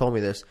dad always told me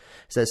this.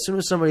 Is that as soon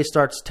as somebody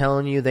starts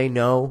telling you they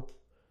know,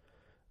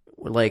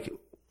 like,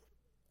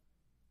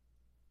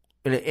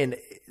 and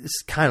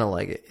it's kind of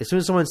like it. As soon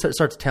as someone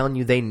starts telling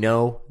you they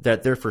know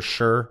that they're for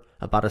sure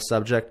about a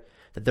subject,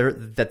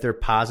 that they're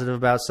positive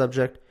about a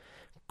subject,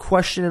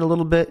 question it a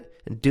little bit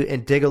and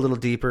dig a little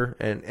deeper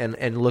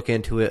and look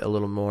into it a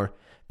little more.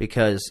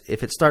 Because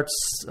if it starts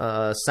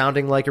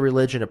sounding like a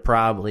religion, it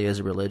probably is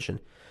a religion.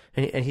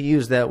 And he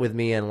used that with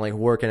me and like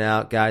working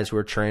out, guys who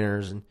are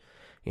trainers and,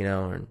 you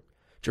know, and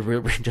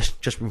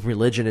just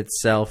religion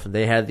itself. And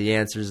they had the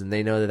answers and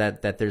they know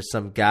that there's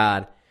some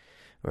God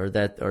or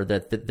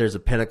that there's a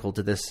pinnacle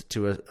to this,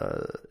 to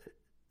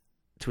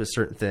a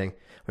certain thing,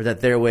 or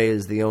that their way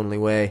is the only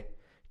way.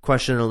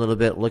 Question it a little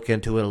bit, look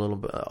into it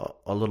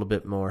a little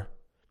bit more.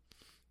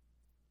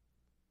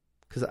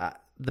 Because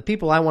the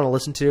people I want to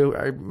listen to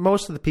are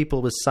most of the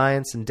people with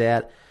science and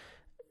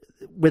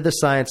with the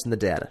science and the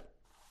data,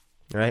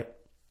 right?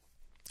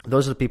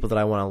 Those are the people that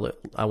I want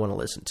to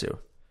listen to,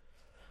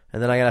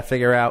 and then I got to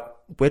figure out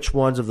which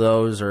ones of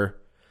those are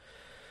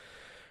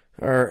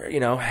you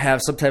know, have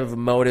some type of a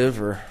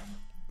motive or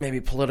maybe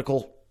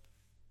political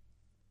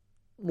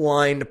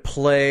line to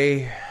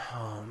play.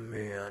 Oh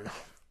man,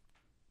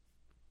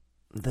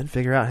 and then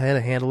figure out how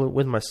to handle it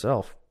with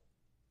myself.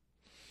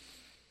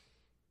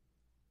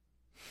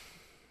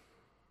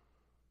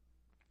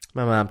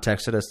 My mom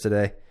texted us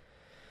today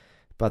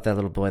about that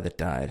little boy that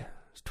died.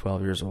 He's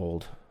 12 years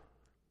old.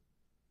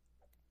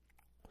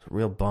 It's a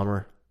real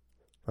bummer.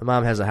 My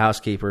mom has a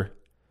housekeeper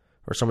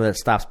or someone that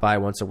stops by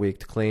once a week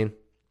to clean.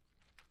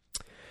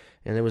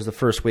 And it was the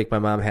first week my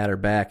mom had her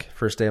back.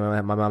 First day my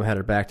mom had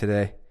her back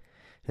today.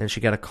 And she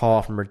got a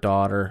call from her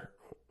daughter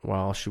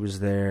while she was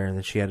there. And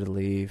then she had to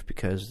leave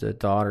because the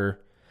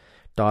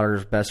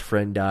daughter's best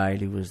friend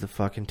died. He was the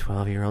fucking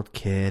 12-year-old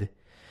kid.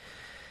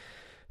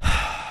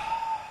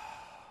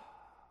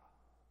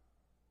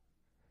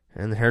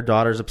 And her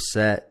daughter's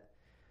upset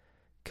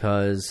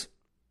because,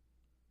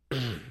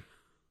 you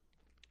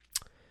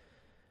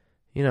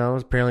know,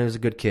 apparently he was a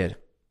good kid.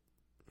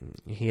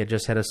 He had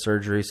just had a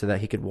surgery so that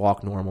he could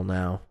walk normal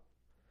now.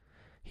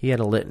 He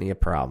had a litany of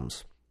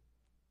problems.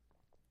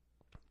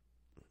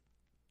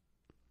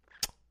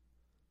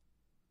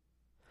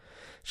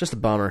 It's just a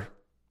bummer.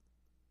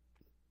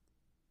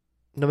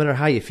 No matter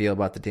how you feel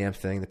about the damn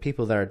thing, the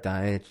people that are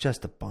dying, it's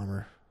just a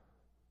bummer.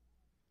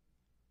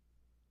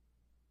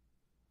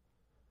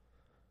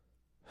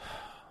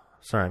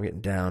 Sorry, I'm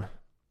getting down.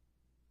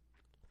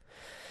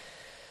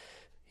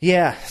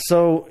 Yeah,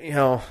 so, you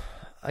know,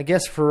 I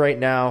guess for right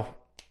now,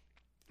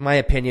 my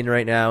opinion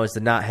right now is to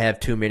not have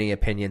too many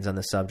opinions on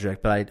the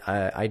subject, but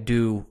I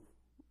do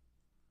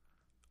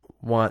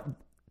want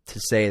to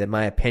say that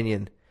my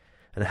opinion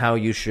on how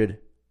you should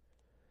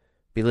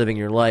be living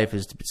your life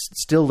is to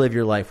still live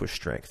your life with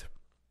strength.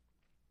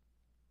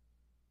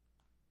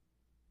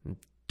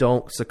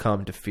 Don't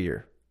succumb to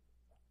fear.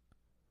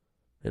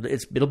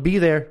 It'll be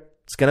there.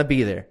 It's going to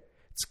be there.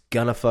 It's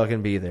gonna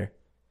fucking be there.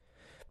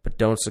 But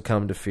don't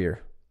succumb to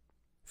fear.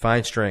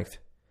 Find strength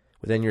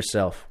within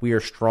yourself. We are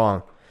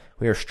strong.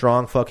 We are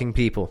strong fucking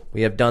people.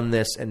 We have done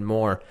this and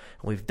more.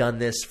 We've done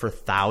this for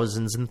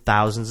thousands and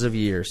thousands of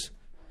years.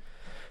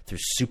 Through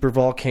super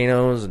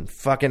volcanoes and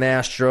fucking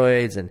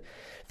asteroids and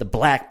the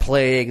Black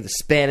Plague, the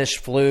Spanish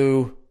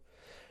flu,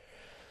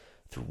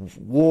 through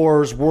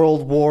wars,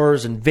 world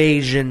wars,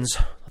 invasions,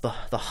 the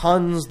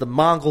Huns, the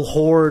Mongol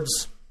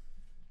hordes.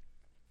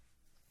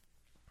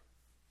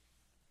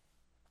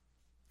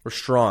 We're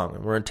strong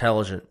and we're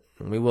intelligent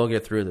and we will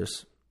get through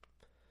this.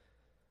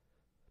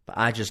 But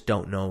I just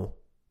don't know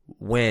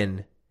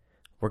when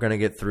we're going to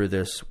get through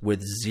this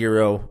with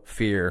zero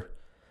fear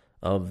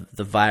of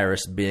the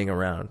virus being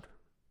around.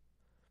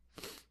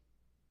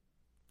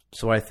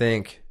 So I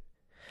think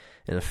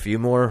in a few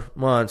more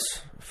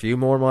months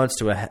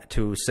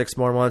to 6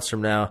 more months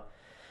from now,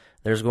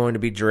 there's going to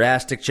be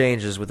drastic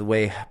changes with the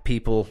way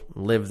people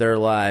live their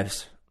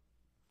lives.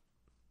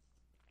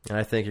 And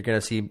I think you're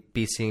going to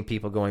be seeing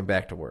people going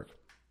back to work.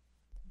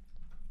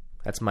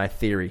 That's my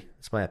theory.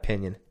 That's my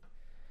opinion.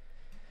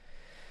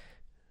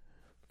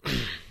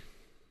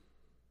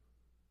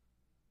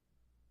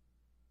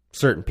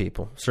 Certain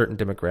people, certain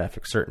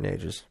demographics, certain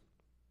ages.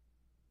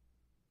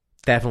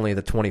 Definitely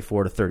the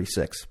 24 to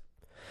 36.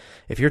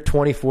 If you're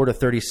 24 to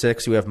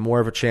 36, you have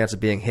more of a chance of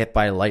being hit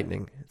by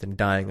lightning than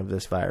dying of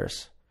this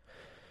virus.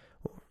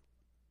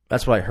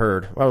 That's what I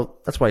heard.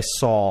 Well, that's what I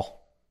saw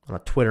on a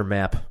Twitter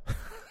map.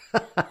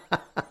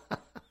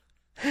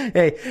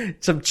 Hey,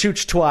 some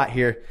chooch twat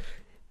here.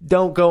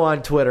 Don't go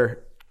on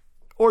Twitter.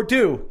 Or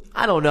do.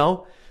 I don't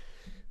know.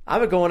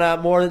 I've been going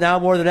out more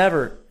than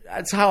ever.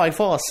 That's how I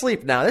fall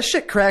asleep now. This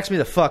shit cracks me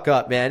the fuck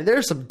up, man.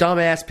 There's some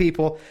dumbass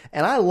people,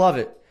 and I love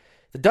it.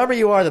 The dumber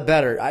you are, the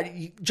better.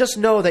 You just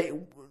know that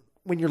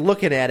when you're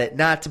looking at it,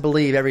 not to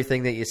believe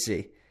everything that you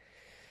see.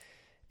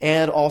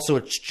 And also,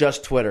 it's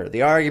just Twitter.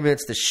 The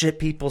arguments, the shit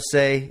people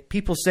say.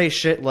 People say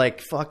shit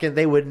like fucking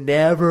they would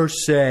never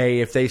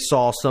say if they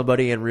saw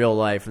somebody in real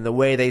life. And the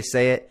way they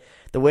say it,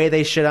 the way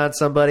they shit on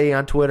somebody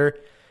on Twitter,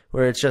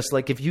 where it's just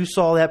like if you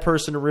saw that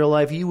person in real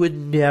life, you would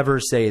never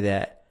say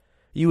that.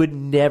 You would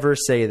never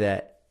say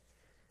that.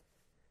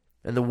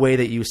 And the way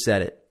that you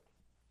said it.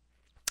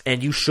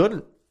 And you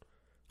shouldn't.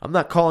 I'm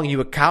not calling you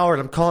a coward.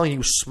 I'm calling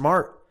you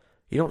smart.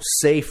 You don't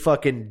say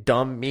fucking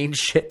dumb, mean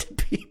shit to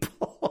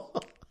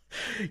people.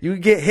 You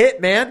get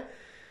hit, man.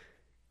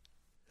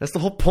 That's the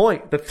whole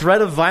point. The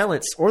threat of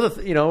violence, or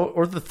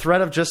the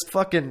threat of just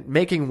fucking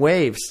making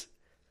waves.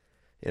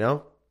 You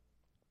know?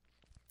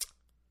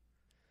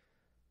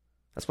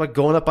 That's why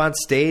going up on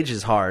stage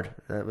is hard.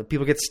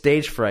 People get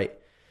stage fright.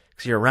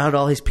 Because you're around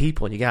all these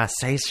people and you gotta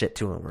say shit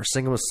to them, or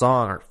sing them a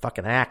song, or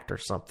fucking act or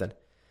something.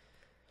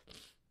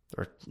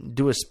 Or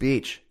do a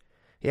speech.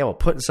 Yeah, well,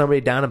 putting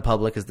somebody down in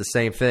public is the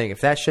same thing.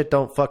 If that shit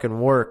don't fucking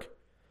work,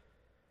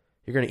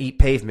 you're gonna eat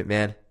pavement,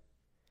 man.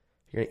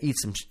 You're gonna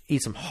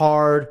eat some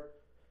hard,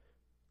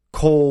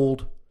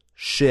 cold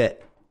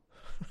shit.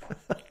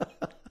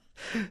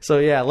 So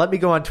yeah, let me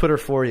go on Twitter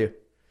for you.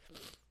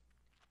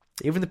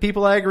 Even the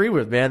people I agree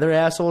with, man, they're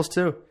assholes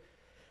too.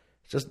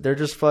 It's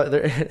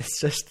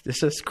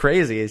just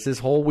crazy. It's this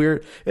whole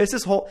weird. It's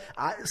this whole.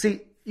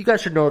 See, you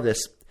guys should know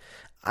this.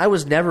 I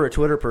was never a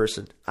Twitter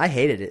person. I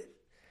hated it.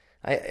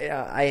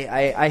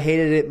 I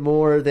hated it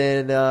more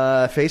than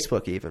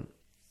Facebook even.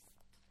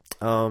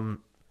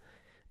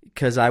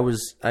 Because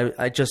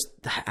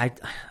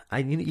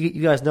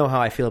you guys know how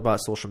I feel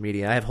about social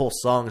media. I have whole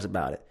songs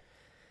about it.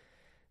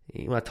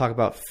 You want to talk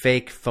about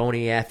fake,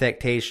 phony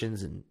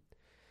affectations, and it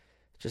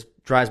just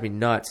drives me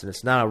nuts. And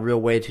it's not a real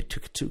way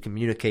to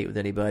communicate with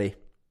anybody.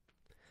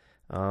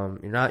 You're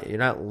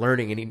not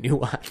learning any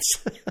nuance.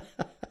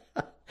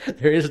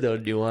 There is no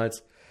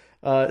nuance.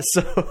 But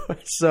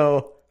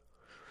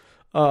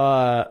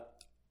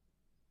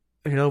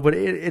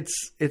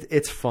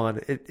it's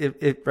fun.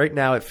 It right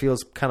now it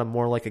feels kind of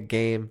more like a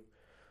game.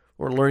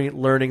 We're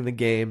learning the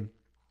game,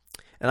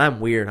 and I'm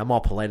weird. I'm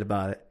all polite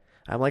about it.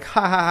 I'm like,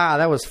 ha ha ha,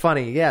 that was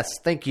funny. Yes,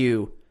 thank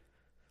you.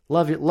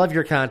 Love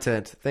your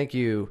content. Thank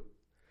you.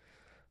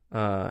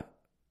 I'm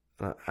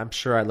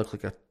sure I look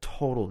like a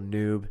total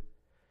noob,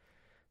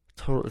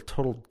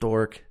 total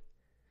dork.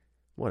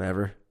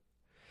 Whatever.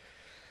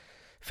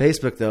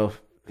 Facebook though,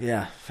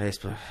 yeah,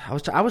 Facebook.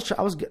 I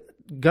was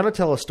gonna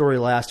tell a story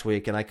last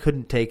week and I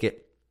couldn't take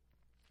it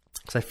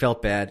because I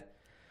felt bad,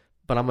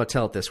 but I'm gonna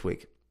tell it this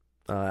week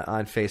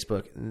on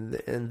Facebook,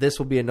 and this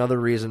will be another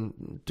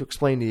reason to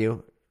explain to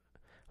you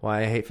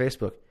why I hate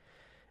Facebook.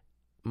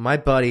 My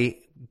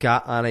buddy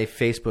got on a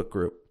Facebook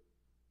group,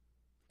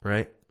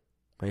 right?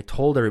 I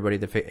told everybody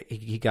that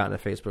he got in a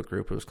Facebook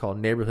group. It was called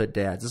Neighborhood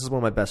Dads. This is one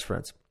of my best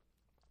friends.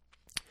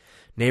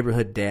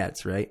 Neighborhood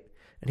Dads, right?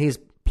 And he's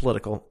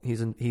political.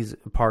 He's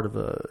a part of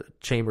a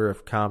chamber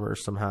of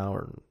commerce somehow,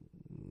 or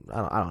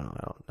I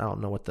don't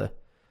know what the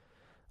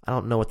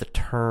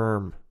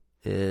term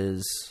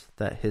is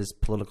that his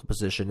political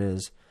position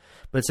is,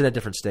 but it's in a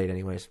different state,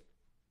 anyways.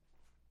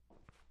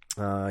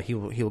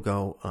 He'll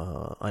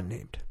go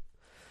unnamed,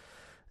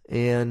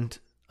 and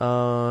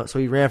so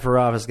he ran for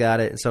office, got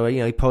it, and so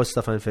he posts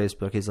stuff on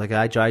Facebook. He's like,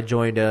 I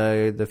joined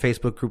the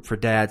Facebook group for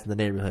dads in the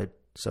neighborhood.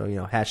 So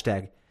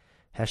hashtag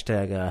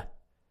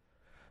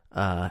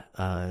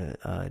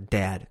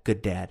dad,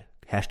 good dad,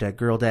 hashtag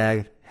girl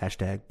dad,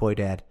 hashtag boy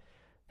dad,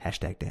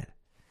 hashtag dad,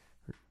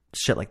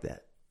 shit like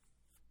that.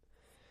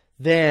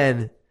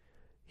 Then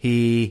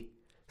he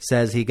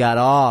says he got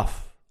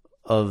off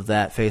of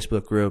that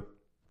Facebook group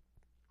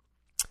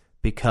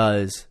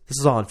because this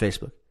is all on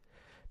Facebook,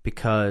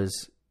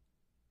 because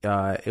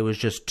it was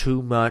just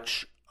too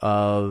much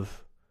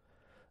of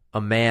a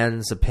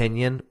man's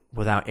opinion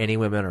without any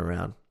women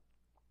around.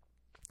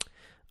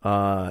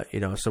 So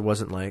it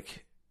wasn't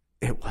like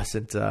I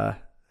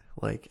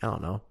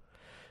don't know,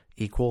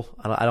 equal.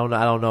 I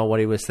don't know what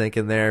he was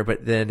thinking there,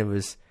 but then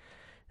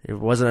it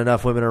wasn't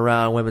enough women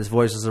around, women's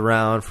voices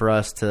around for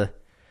us to,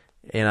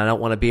 and I don't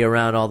want to be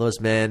around all those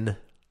men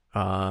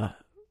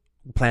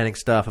planning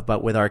stuff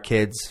with our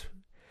kids.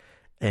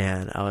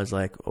 And I was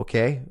like,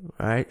 okay,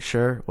 all right,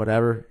 sure,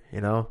 whatever,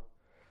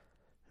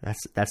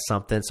 that's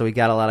something. So we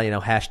got a lot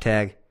of,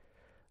 hashtag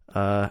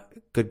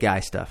good guy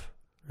stuff,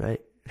 right?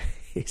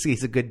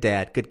 He's a good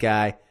dad, good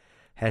guy,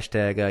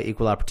 hashtag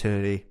equal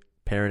opportunity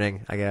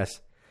parenting, I guess.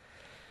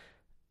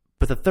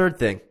 But the third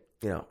thing,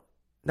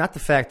 not the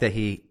fact that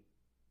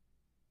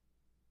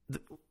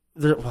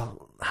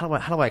how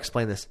do I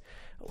explain this?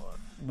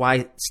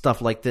 Why stuff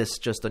like this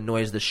just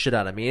annoys the shit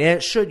out of me, and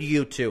it should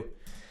you too.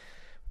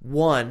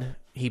 One,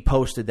 he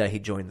posted that he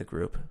joined the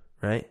group,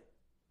 right?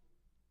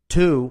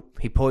 Two,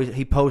 he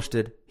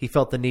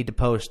felt the need to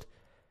post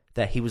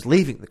that he was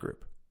leaving the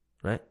group,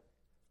 right?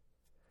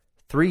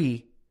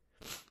 Three,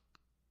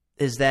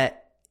 is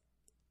that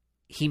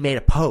he made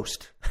a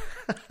post.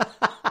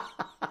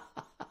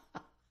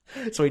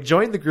 So he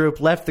joined the group,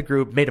 left the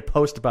group, made a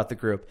post about the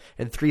group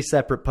in 3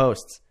 separate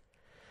posts.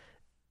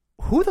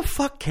 Who the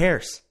fuck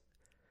cares?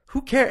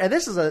 Who cares? And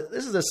this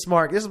is a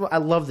smart. I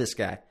love this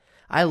guy.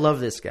 I love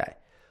this guy.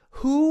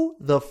 Who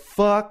the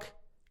fuck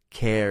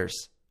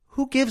cares?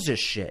 Who gives a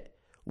shit?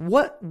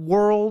 What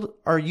world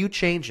are you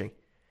changing?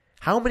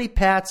 How many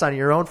pats on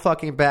your own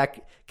fucking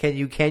back can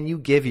you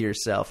give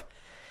yourself?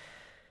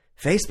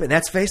 Facebook.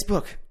 That's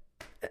Facebook.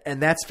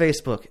 And that's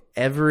Facebook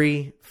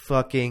every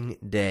fucking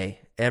day.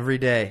 Every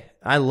day.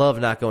 I love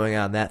not going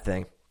on that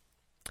thing.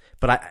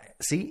 But I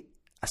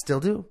still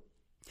do.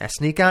 I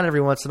sneak on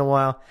every once in a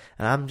while,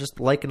 and I'm just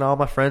liking all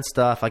my friends'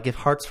 stuff. I give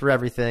hearts for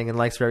everything and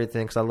likes for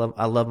everything because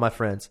I love my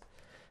friends.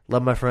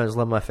 Love my friends,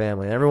 love my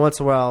family. And every once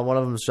in a while, one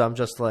of them, I'm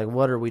just like,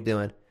 what are we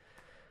doing?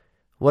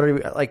 What are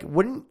we, like,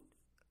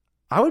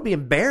 I would be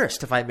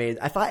embarrassed if I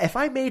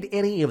made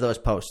any of those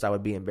posts, I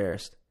would be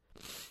embarrassed.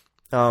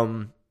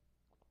 I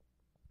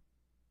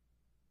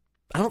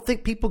don't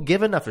think people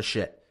give enough of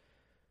shit.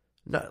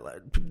 No,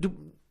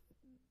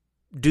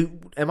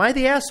 am I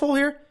the asshole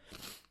here?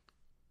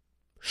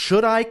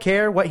 Should I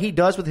care what he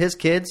does with his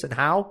kids and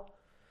how?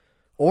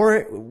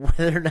 Or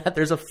whether or not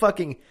there's a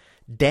fucking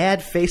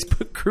dad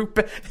Facebook group.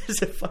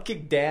 There's a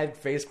fucking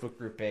dad Facebook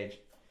group page.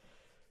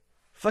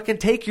 Fucking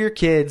take your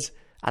kids.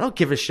 I don't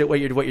give a shit what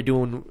you're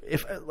doing.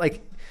 If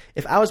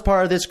I was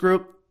part of this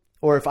group,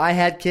 or if I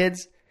had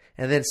kids,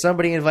 and then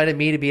somebody invited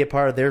me to be a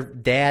part of their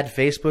dad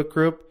Facebook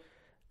group,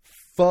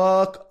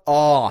 fuck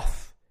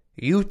off.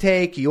 You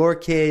take your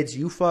kids,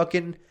 you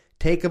fucking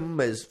take them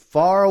as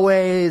far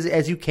away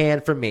as you can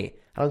from me.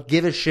 I don't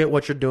give a shit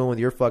what you're doing with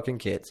your fucking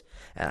kids.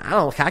 And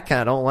I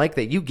kind of don't like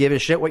that you give a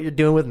shit what you're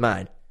doing with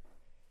mine.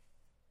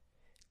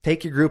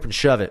 Take your group and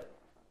shove it.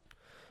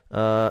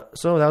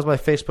 So that was my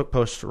Facebook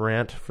post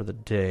rant for the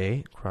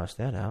day. Cross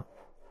that out.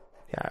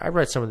 Yeah, I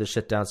write some of this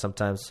shit down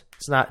sometimes.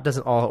 It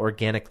doesn't all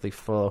organically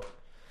flow.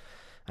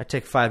 I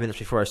take 5 minutes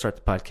before I start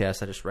the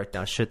podcast. I just write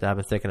down shit that I've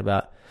been thinking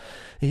about.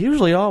 It's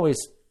usually always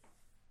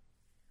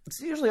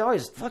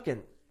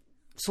fucking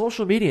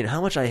social media and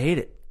how much I hate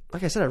it.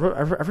 Like I said,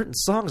 I've written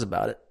songs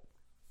about it.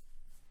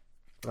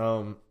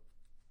 And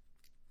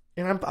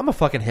I'm a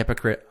fucking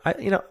hypocrite. I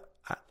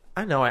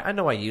know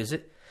I use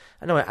it.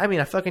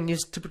 I fucking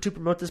use it to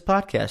promote this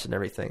podcast and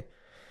everything.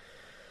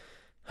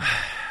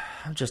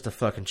 I'm just a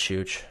fucking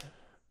chooch.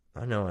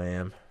 I know I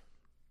am.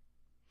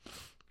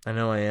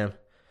 I've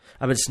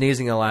been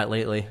sneezing a lot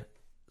lately.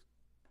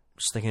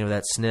 Just thinking of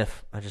that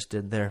sniff I just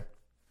did there.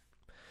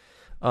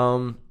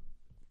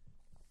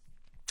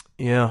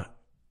 Yeah.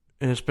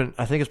 And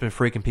I think it's been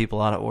freaking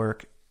people out at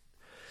work.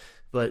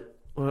 But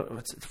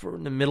we're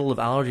in the middle of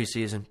allergy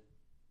season.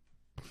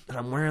 And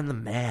I'm wearing the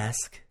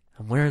mask.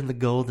 I'm wearing the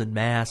golden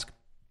mask.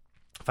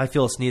 If I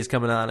feel a sneeze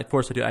coming on, of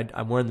course I do.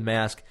 I'm wearing the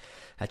mask.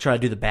 I try to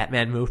do the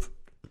Batman move.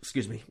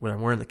 Excuse me. When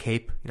I'm wearing the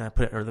cape, I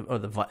put it, or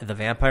the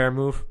vampire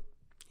move.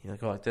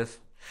 Go like this.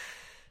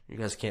 You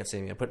guys can't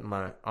see me. I'm putting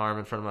my arm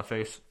in front of my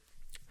face.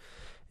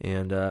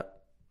 And it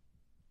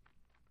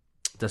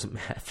doesn't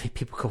matter.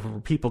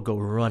 People go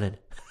running.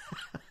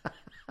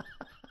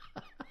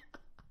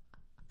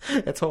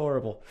 That's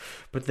horrible.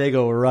 But they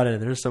go running.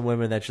 There's some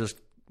women that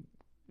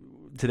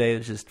today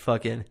just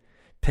fucking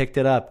picked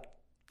it up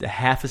a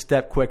half a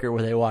step quicker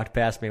where they walked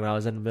past me when I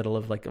was in the middle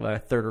of like my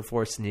third or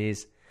fourth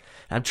sneeze.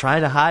 I'm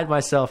trying to hide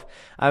myself.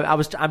 I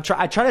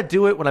try to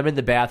do it when I'm in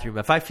the bathroom.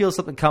 If I feel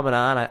something coming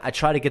on, I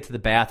try to get to the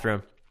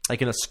bathroom,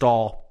 like in a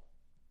stall.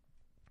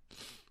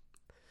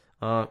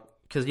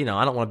 Because, I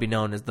don't want to be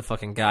known as the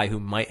fucking guy who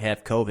might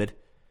have COVID. I'd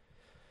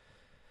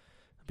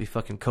be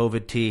fucking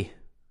COVID T.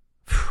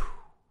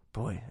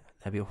 Boy,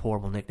 that'd be a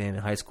horrible nickname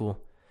in high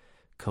school.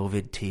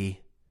 COVID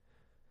T.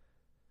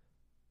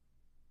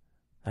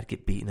 I'd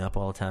get beaten up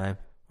all the time.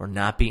 Or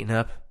not beaten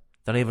up.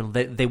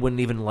 They wouldn't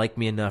even like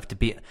me enough to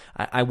be...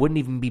 I wouldn't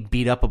even be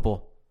beat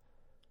upable.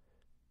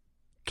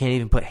 Can't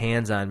even put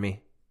hands on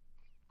me.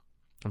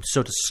 I'm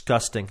so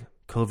disgusting.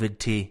 COVID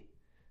T.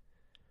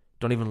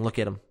 Don't even look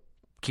at him.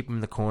 Keep him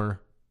in the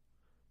corner.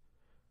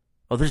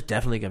 Oh, there's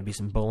definitely going to be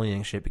some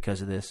bullying shit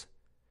because of this.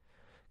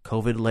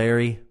 COVID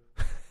Larry.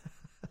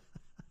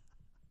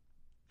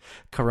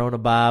 Corona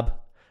Bob.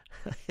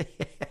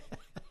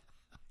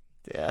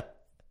 Yeah.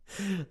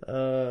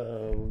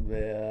 Oh,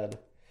 man.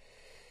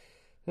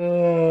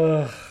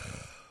 I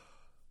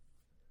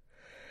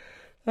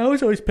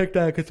was always picked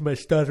on because of my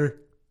stutter.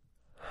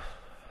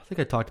 I think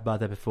I talked about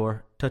that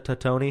before.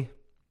 Tony.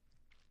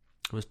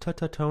 It was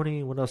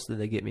Tony. What else did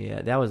they get me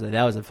at? That was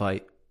a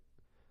fight.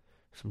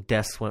 Some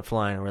desks went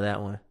flying over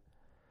that one.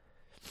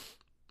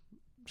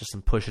 Just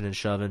some pushing and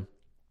shoving.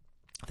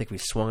 I think we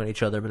swung at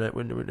each other, but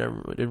we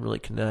didn't really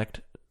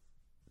connect.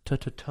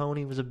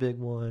 Tony was a big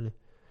one.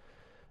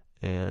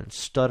 And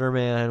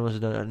Stutterman was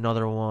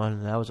another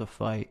one. That was a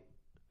fight.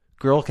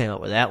 Girl came up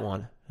with that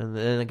one. And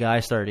then the guy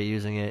started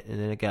using it, and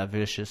then it got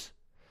vicious.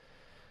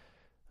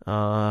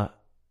 What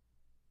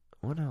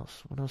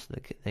else? What else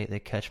did they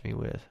catch me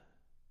with?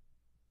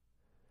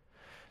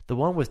 The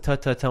one with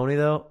Tut Tony,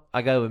 though,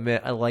 I got to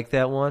admit, I like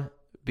that one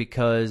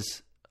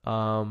because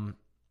kind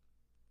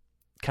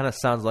of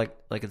sounds like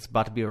it's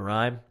about to be a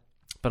rhyme.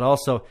 But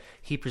also,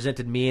 he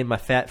presented me and my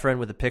fat friend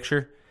with a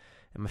picture.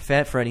 And my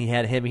fat friend, he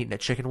had him eating a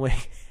chicken wing.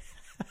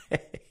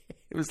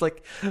 It was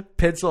like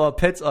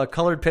a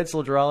colored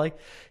pencil drawing.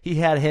 He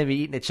had him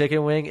eating a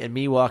chicken wing and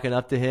me walking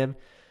up to him,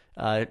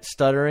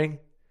 stuttering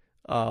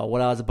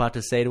what I was about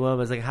to say to him. I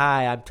was like,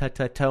 "Hi, I'm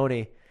Tut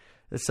Tony."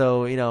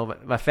 So,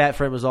 my fat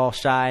friend was all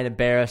shy and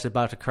embarrassed,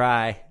 about to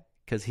cry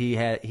because he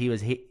had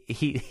him.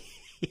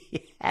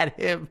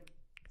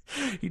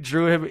 He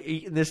drew him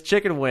eating this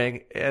chicken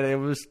wing,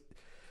 and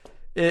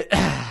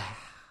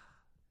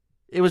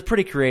it was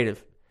pretty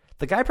creative.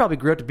 The guy probably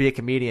grew up to be a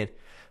comedian,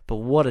 but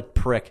what a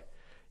prick.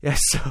 Yeah,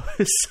 so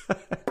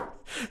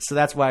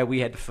that's why we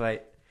had to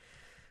fight.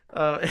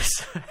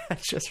 So I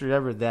just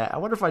remembered that. I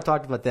wonder if I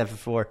talked about that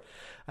before.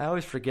 I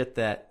always forget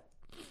that.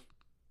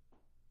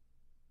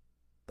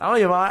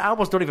 I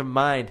almost don't even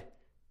mind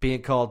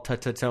being called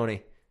Tut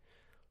Tony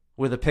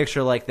with a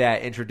picture like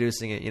that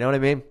introducing it. You know what I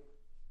mean?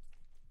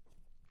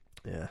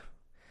 Yeah.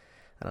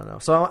 I don't know.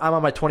 So I'm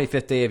on my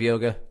 25th day of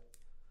yoga.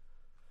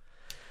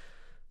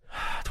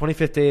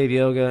 25th day of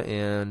yoga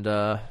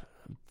and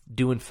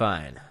doing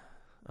fine.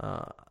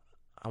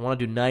 I want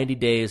to do 90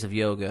 days of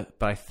yoga,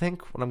 but I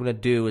think what I'm going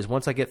to do is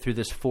once I get through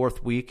this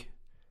 4th week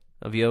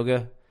of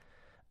yoga,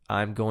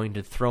 I'm going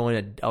to throw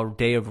in a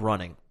day of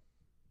running,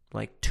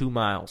 like 2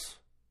 miles,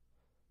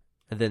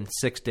 and then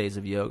 6 days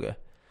of yoga.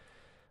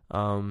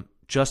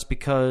 Just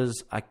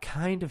because I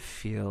kind of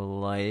feel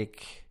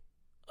like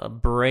a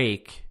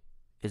break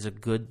is a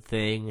good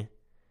thing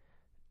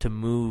to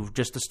move,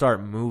 just to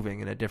start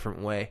moving in a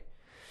different way.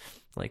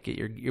 Like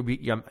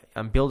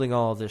I'm building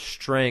all this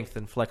strength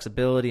and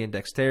flexibility and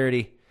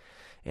dexterity,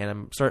 and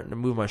I'm starting to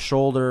move my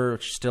shoulder,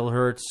 which still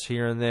hurts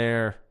here and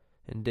there,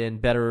 and then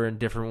better in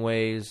different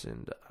ways.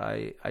 And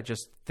I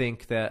just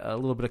think that a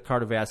little bit of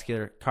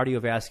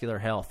cardiovascular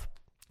health,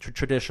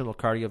 traditional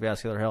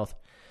cardiovascular health,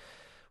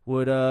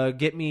 would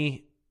get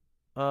me,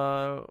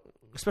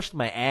 especially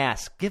my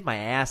ass, give my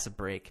ass a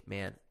break,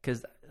 man.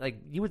 Because like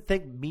you would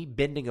think me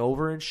bending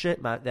over and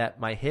shit,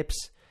 my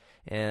hips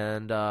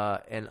and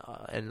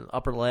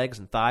upper legs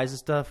and thighs and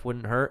stuff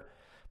wouldn't hurt,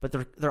 but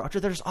they're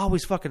just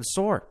always fucking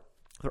sore.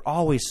 They're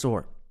always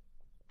sore.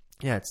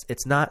 Yeah,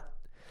 it's not.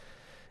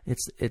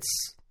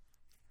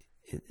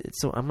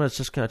 So I'm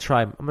gonna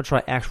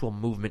try actual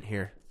movement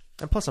here,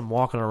 and plus I'm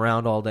walking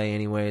around all day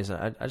anyways.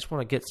 I just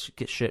want to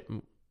get shit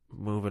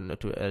moving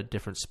at a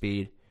different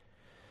speed.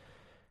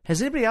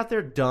 Has anybody out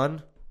there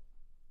done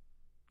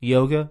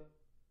yoga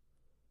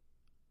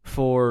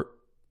for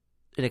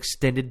an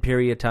extended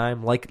period of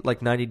time,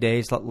 like 90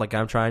 days, like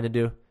I'm trying to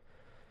do?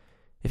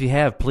 If you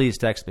have, please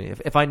text me.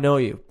 If I know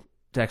you,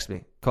 text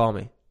me, call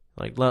me,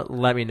 like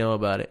let me know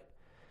about it,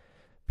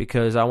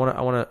 because I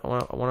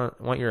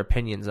want your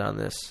opinions on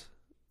this.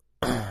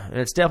 And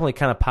it's definitely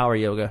kind of power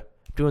yoga.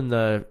 I'm doing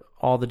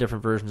all the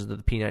different versions of the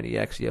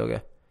P90X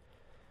yoga.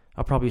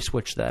 I'll probably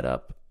switch that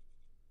up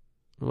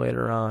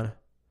later on.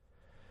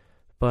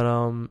 But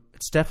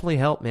it's definitely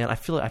helped, man. I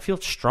feel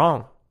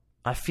strong.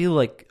 I feel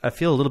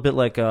a little bit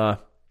like I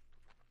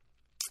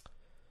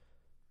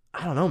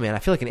don't know, man. I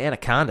feel like an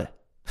anaconda.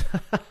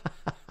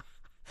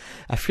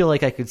 I feel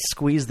like I could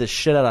squeeze the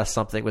shit out of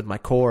something with my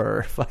core,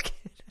 or fucking,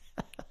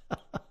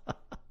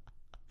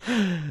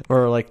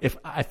 or like if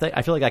I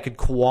feel like I could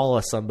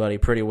koala somebody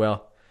pretty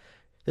well.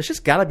 This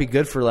just got to be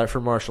good for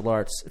martial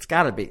arts. It's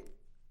got to be,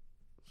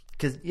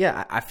 because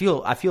yeah, I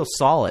feel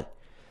solid.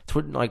 It's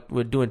like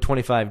we're doing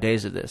 25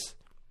 days of this.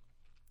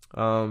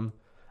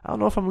 I don't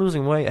know if I'm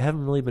losing weight. I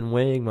haven't really been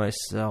weighing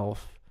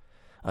myself.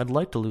 I'd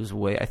like to lose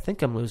weight. I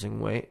think I'm losing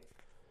weight.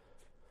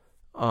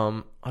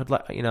 I'd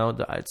like,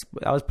 that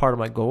was part of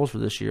my goals for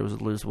this year, was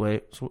to lose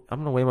weight. So I'm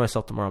gonna weigh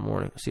myself tomorrow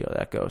morning. See how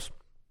that goes.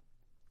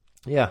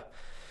 Yeah,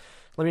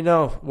 let me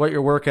know what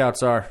your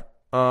workouts are.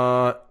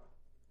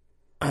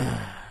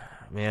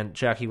 Man,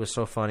 Jackie was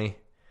so funny.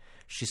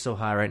 She's so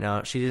high right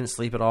now. She didn't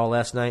sleep at all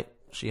last night.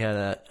 She had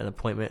an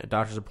appointment, a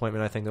doctor's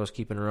appointment, I think, that was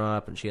keeping her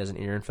up, and she has an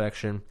ear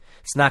infection.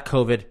 It's not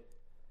COVID.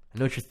 I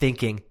know what you're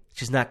thinking.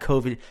 She's not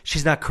COVID.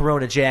 She's not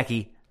Corona,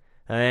 Jackie.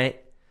 All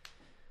right?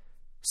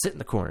 Sit in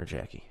the corner,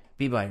 Jackie.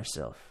 Be by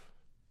yourself.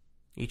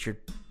 Eat your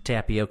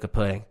tapioca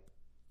pudding.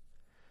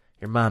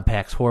 Your mom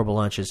packs horrible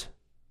lunches.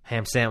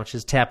 Ham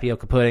sandwiches,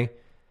 tapioca pudding,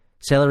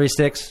 celery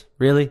sticks.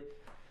 Really?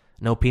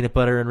 No peanut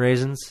butter and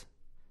raisins?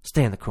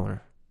 Stay in the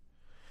corner.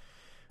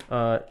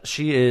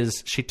 She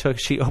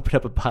opened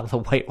up a bottle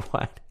of white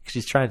wine.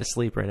 She's trying to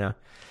sleep right now.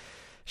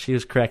 She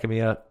was cracking me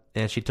up,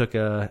 and she took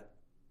an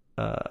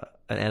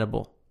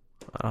edible.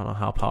 I don't know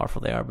how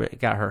powerful they are, but it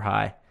got her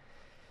high.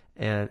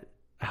 And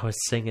I was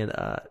singing.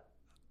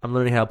 I'm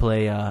learning how to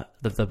play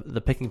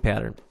the picking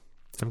pattern.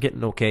 I'm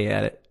getting okay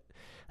at it.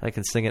 I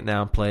can sing it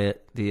now and play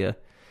it. The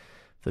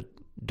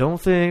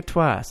don't think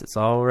twice, it's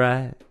all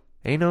right.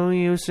 Ain't no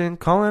use in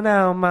calling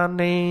out my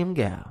name,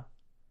 gal,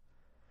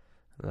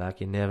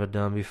 like you never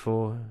done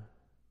before.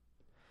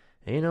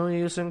 Ain't no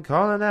use in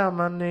calling out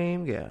my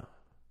name, gal.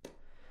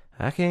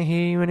 I can't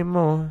hear you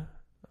anymore.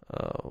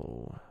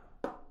 Oh.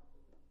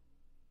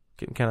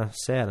 Getting kind of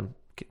sad. I'm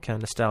getting kind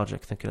of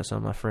nostalgic thinking of some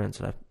of my friends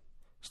that I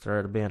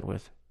started a band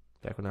with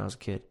back when I was a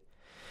kid.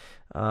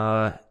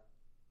 And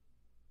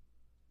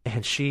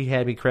she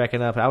had me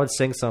cracking up. I would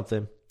sing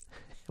something.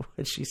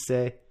 What'd she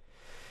say?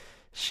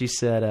 She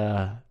said,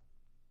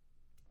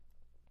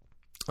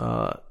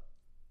 I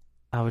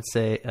would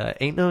say,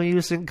 ain't no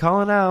use in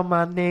calling out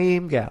my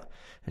name, gal.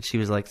 And she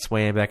was like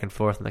swaying back and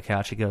forth on the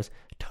couch. She goes,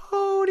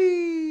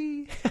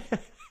 Tony.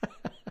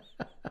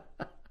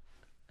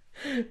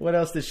 What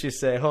else did she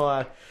say? Hold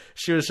on.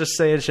 She was just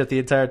saying shit the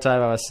entire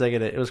time I was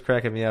singing it. It was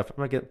cracking me up.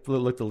 I'm going to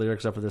look the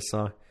lyrics up for this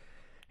song.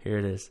 Here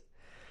it is.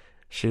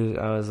 Ain't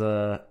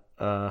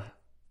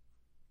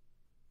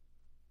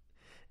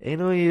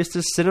no use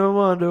to sit and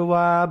wonder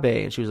why,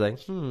 babe. And she was like,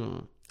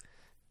 Ain't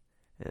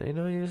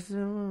no use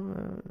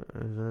to...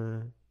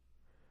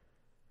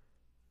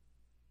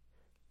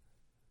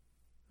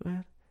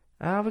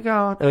 I'll be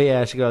gone. Oh,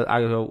 yeah, she goes,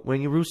 I go,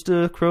 when your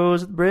rooster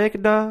crows at the break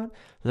of dawn,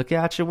 look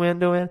out your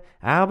window and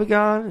I'll be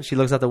gone. And she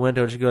looks out the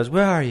window and she goes,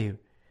 where are you?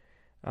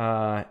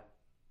 There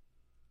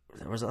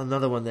was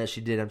another one that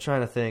she did. I'm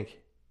trying to think.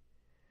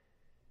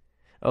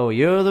 Oh,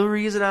 you're the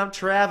reason I'm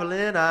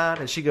traveling on.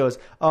 And she goes,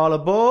 all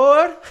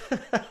aboard.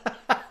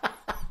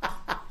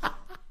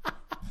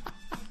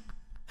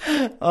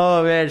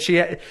 Oh, man,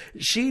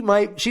 she's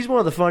one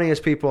of the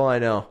funniest people I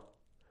know.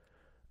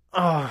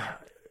 Oh,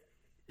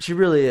 she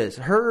really is.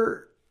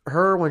 Her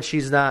when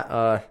she's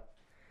not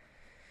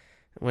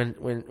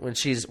when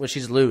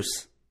she's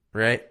loose,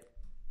 right?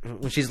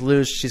 When she's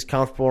loose, she's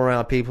comfortable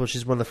around people.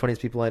 She's one of the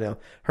funniest people I know.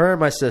 Her and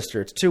my sister.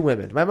 It's two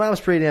women. My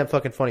mom's pretty damn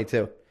fucking funny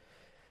too.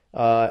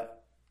 Yeah.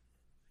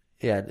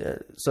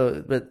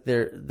 So, but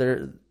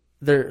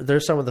they're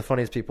some of the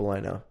funniest people I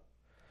know.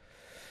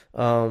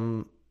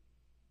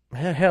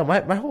 Hell,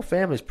 my whole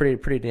family's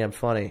pretty damn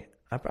funny.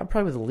 I'm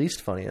probably the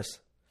least funniest.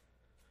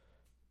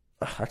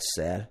 Ugh, that's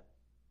sad.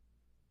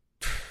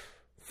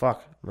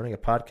 Fuck, I'm running a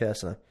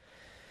podcast and I'm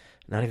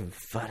not even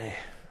funny.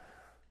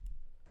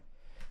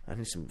 I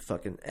need some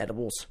fucking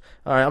edibles.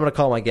 All right, I'm gonna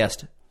call my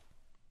guest.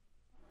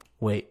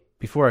 Wait,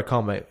 before I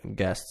call my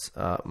guest,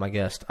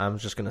 I'm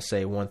just gonna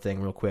say one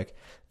thing real quick.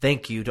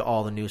 Thank you to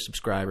all the new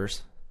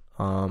subscribers.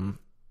 And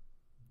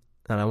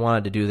I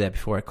wanted to do that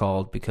before I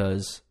called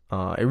because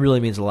it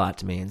really means a lot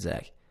to me and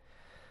Zach.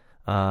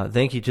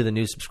 Thank you to the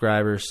new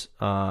subscribers.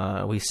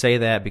 We say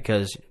that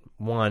because,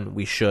 one,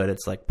 we should.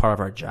 It's like part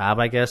of our job,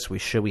 I guess.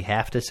 We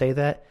have to say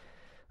that.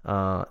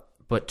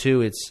 But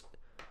two, it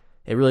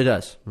really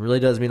does. It really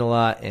does mean a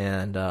lot,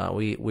 and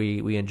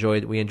we enjoy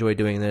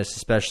doing this,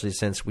 especially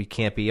since we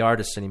can't be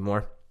artists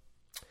anymore.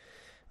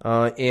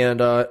 You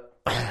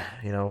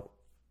know,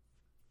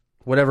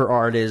 whatever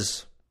art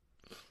is,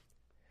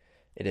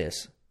 it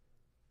is.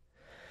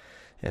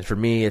 And for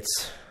me,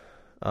 it's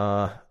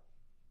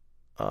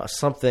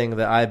something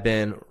that I've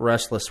been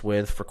restless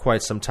with for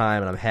quite some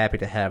time, and I'm happy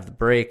to have the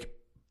break,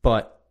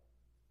 but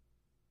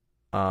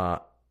I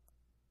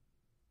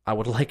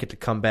would like it to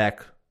come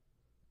back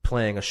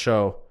playing a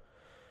show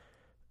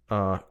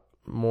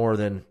more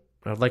than...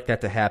 I'd like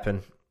that to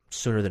happen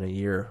sooner than a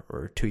year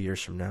or 2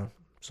 years from now,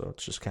 so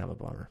it's just kind of a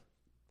bummer.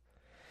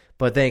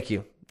 But thank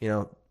you. You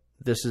know,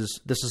 this is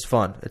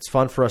fun. It's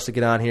fun for us to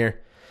get on here,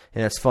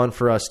 and it's fun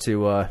for us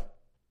to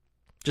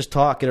just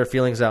talk, get our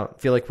feelings out,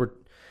 feel like we're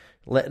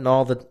letting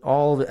all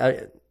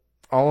of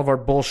our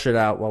bullshit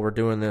out while we're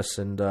doing this,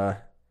 and I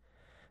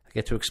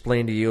get to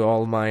explain to you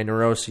all of my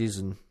neuroses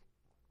and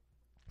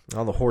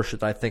all the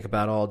horseshit I think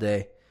about all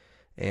day,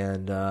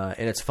 and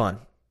it's fun,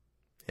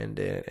 and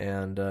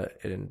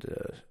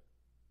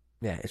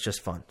yeah, it's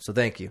just fun. So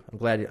thank you. I'm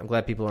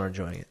glad people are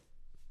enjoying it.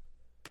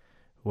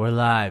 We're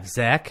live,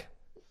 Zach.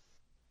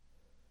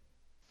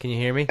 Can you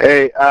hear me?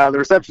 Hey, the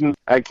reception.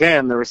 I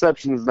can. The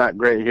reception's not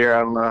great here. I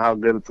don't know how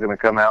good it's going to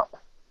come out.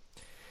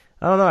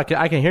 I don't know.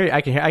 I can hear you.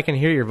 I can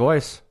hear your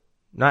voice.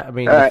 All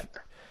right.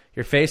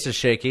 Your face is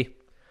shaky.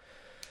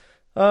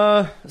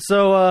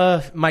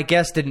 So my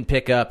guest didn't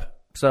pick up.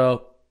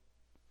 So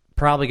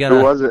probably gonna.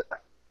 Who was it?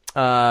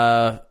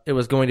 It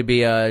was going to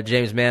be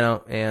James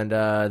Mano and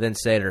then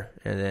Sater,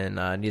 and then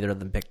neither of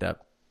them picked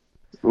up.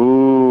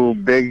 Ooh,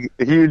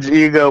 huge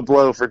ego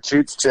blow for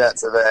Choots Chat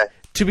today.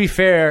 To be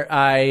fair,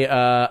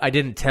 I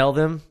didn't tell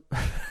them.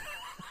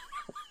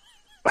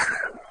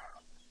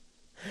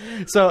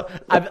 So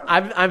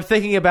I'm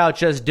thinking about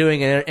just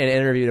doing an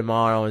interview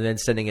tomorrow and then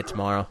sending it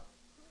tomorrow.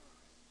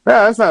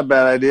 Yeah, that's not a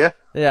bad idea.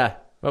 Yeah.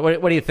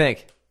 What do you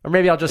think? Or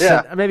maybe I'll just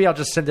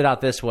send it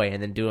out this way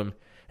and then do them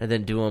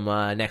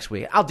next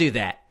week. I'll do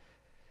that.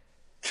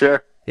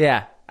 Sure.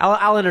 Yeah.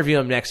 I'll interview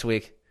him next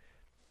week.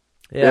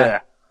 Yeah.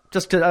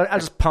 I'll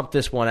just pump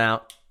this one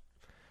out.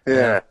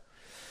 Yeah.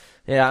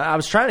 Yeah. I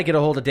was trying to get a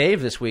hold of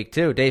Dave this week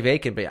too. Dave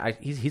Aiken, but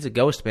he's a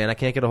ghost, man. I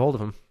can't get a hold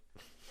of him.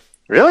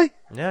 Really?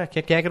 Yeah, I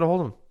can't get a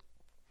hold of him.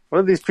 What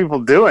are these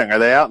people doing? Are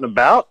they out and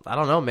about? I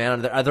don't know,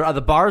 man. Are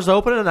the bars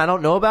open and I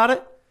don't know about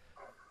it?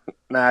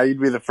 Nah, you'd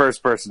be the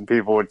first person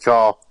people would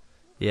call.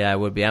 Yeah, I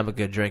would be. I'm a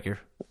good drinker.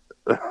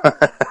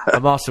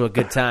 I'm also a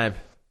good time.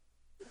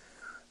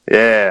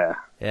 Yeah.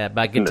 Yeah,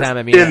 by good time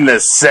I mean in the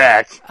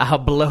sack. I'll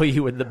blow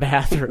you in the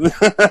bathroom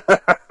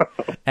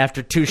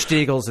after 2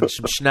 Stiegels and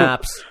some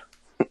schnapps.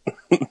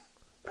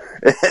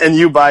 And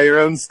you buy your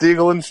own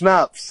Stiegel and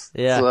schnapps.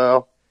 Yeah.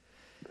 So,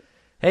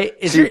 hey,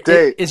 cheap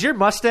date. is your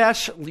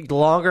mustache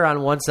longer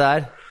on one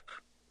side?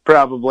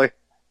 Probably.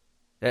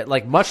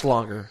 Like much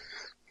longer.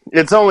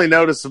 It's only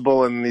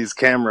noticeable in these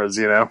cameras,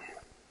 you know.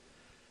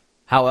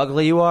 How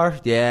ugly you are?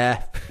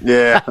 Yeah.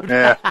 Yeah,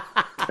 yeah.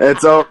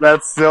 That's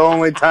the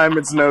only time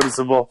it's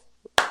noticeable.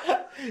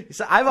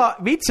 So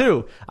me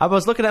too. I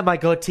was looking at my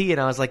goatee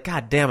and I was like,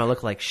 God damn, I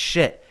look like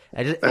shit.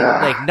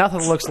 Like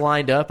nothing looks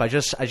lined up. I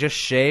just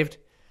shaved.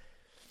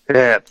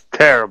 Yeah, it's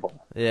terrible.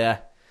 Yeah.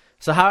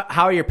 So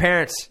how are your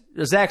parents?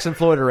 Zach's in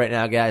Florida right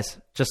now, guys.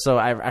 Just so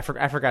I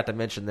forgot to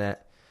mention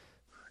that.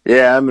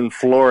 Yeah, I'm in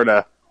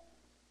Florida,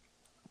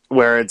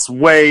 where it's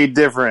way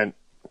different.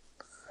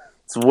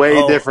 It's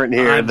way different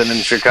here I'm than in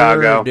sure,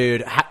 Chicago.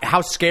 dude.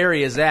 How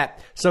scary is that?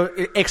 So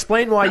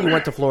explain why you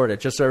went to Florida,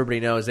 just so everybody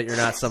knows that you're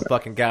not some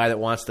fucking guy that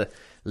wants to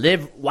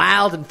live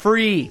wild and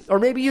free. Or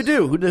maybe you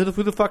do. Who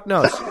the fuck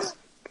knows?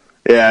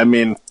 Yeah, I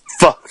mean,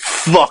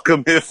 fuck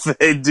them if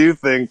they do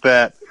think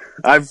that.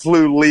 I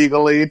flew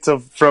legally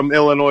from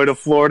Illinois to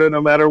Florida,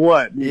 no matter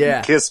what.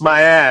 Yeah, kiss my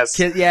ass.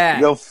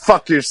 Yeah, go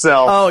fuck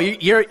yourself. Oh,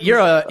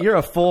 you're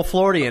a full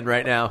Floridian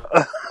right now.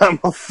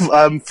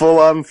 I'm full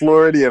on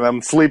Floridian.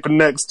 I'm sleeping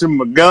next to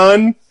my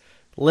gun.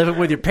 Living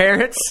with your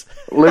parents.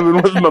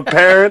 Living with my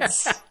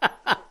parents.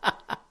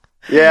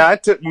 Yeah, I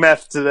took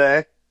meth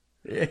today.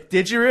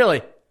 Did you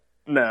really?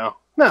 No,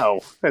 I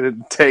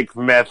didn't take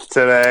meth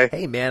today.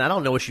 Hey man, I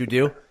don't know what you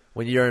do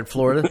when you're in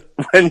Florida.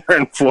 When you're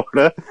in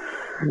Florida.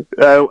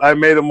 I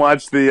made him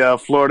watch the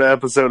Florida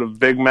episode of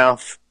Big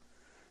Mouth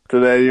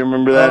today. You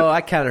remember that? Oh, I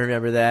kind of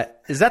remember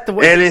that. Is that the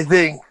way?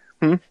 Anything?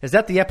 Is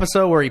that the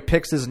episode where he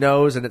picks his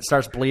nose and it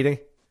starts bleeding?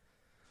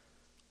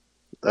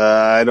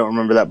 I don't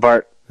remember that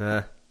part.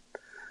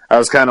 I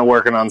was kind of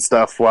working on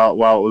stuff while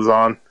it was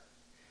on.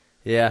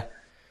 Yeah.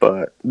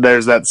 But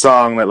there's that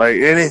song that like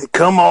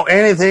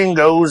anything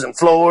goes in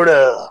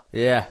Florida.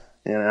 Yeah.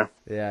 You know.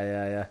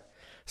 Yeah.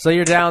 So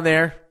you're down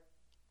there.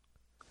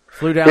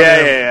 Flew down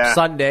there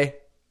Sunday.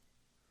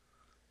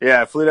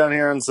 Yeah, I flew down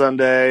here on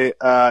Sunday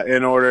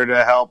in order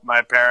to help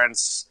my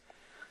parents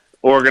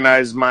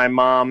organize my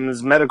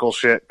mom's medical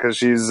shit because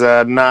she's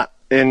not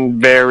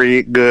in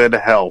very good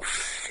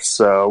health.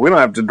 So we don't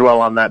have to dwell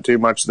on that too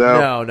much,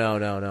 though. No,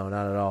 not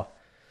at all.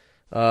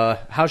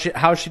 How's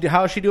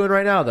she doing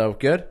right now, though?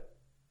 Good.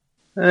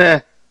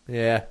 Yeah.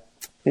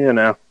 You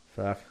know.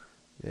 Fuck.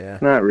 Yeah.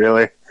 Not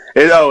really.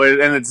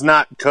 And it's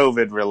not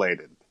COVID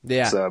related.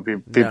 Yeah. So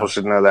people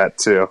should know that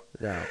too.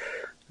 No.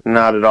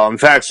 Not at all. In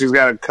fact, she's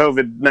got a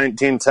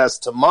COVID-19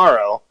 test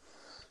tomorrow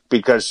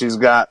because she's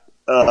got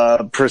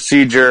a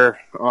procedure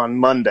on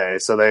Monday.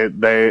 So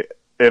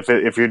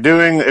if you're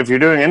doing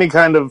any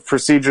kind of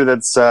procedure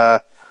that's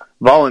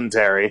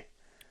voluntary,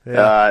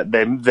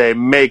 they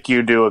make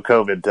you do a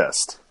COVID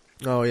test.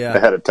 Oh yeah.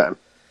 Ahead of time.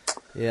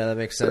 Yeah, that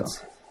makes sense.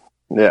 So,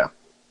 yeah.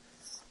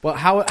 Well,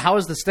 how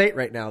is the state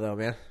right now, though,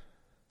 man?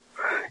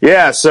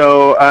 Yeah.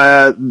 So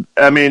I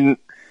mean.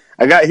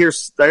 I got here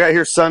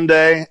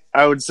Sunday.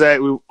 I would say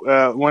we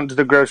went to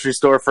the grocery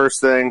store first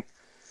thing.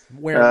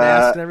 Wearing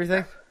masks and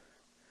everything?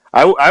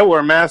 I wore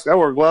a mask. I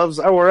wore gloves.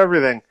 I wore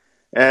everything.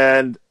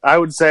 And I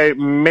would say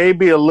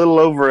maybe a little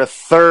over a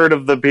third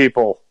of the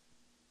people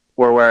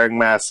were wearing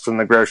masks in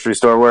the grocery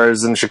store,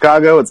 whereas in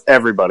Chicago, it's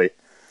everybody.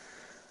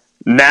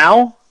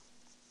 Now,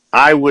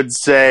 I would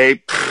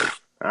say, I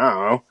don't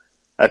know,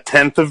 a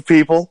tenth of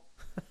people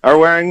are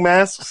wearing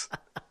masks.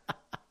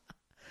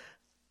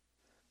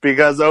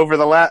 Because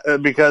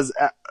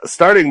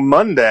starting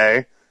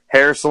Monday,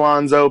 hair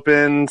salons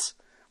opened,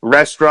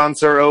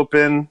 restaurants are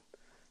open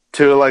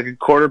to like a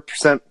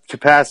 0.25%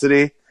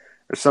 capacity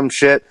or some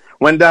shit.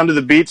 Went down to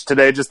the beach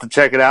today just to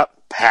check it out.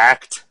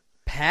 Packed.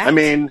 Packed? I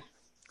mean,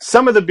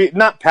 some of the beach,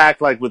 not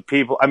packed like with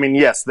people. I mean,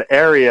 yes, the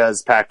area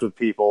is packed with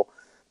people,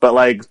 but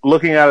like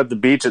looking out at the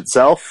beach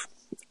itself,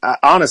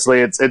 honestly,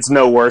 it's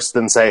no worse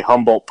than say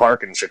Humboldt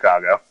Park in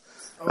Chicago.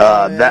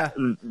 That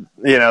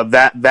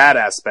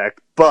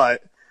aspect,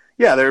 but.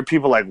 Yeah, there are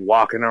people like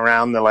walking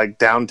around the like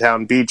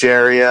downtown beach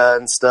area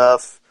and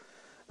stuff.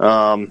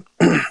 It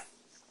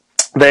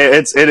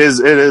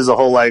is a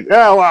whole like,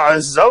 oh wow,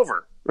 this is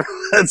over.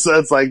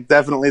 it's like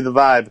definitely the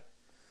vibe.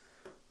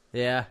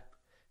 Yeah,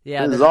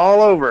 it's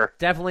all over.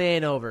 Definitely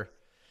ain't over.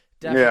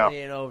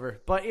 Ain't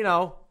over. But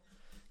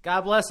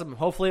God bless them.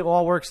 Hopefully it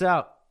all works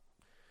out.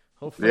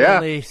 Hopefully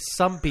only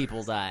some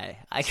people die.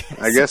 I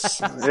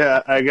guess.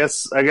 I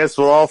guess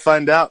we'll all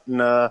find out in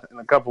a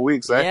couple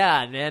weeks. Eh?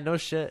 Yeah, man. No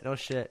shit.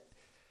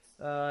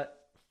 I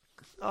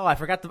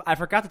forgot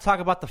to talk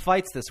about the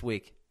fights this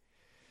week.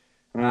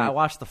 I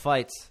watched the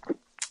fights.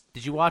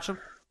 Did you watch them?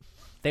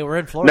 They were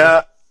in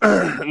Florida.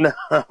 No,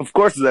 of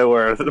course they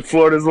were.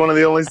 Florida is one of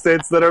the only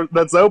states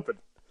that's open.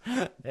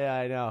 Yeah,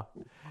 I know.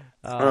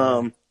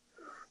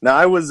 Now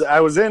I was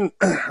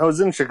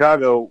in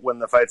Chicago when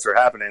the fights were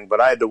happening,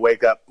 but I had to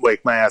wake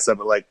my ass up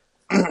at like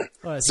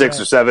 6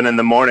 or 7 in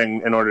the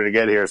morning in order to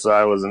get here, so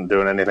I wasn't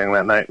doing anything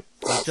that night.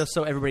 Just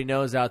so everybody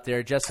knows out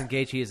there, Justin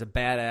Gaethje is a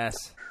badass,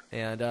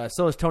 and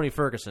so is Tony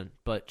Ferguson.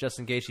 But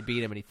Justin Gaethje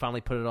beat him, and he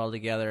finally put it all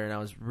together, and I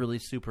was really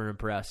super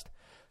impressed.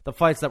 The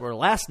fights that were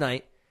last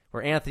night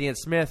were Anthony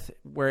Smith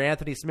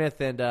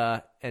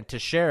and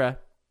Teixeira.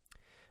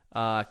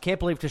 Can't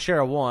believe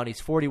Teixeira won. He's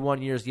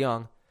 41 years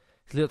young.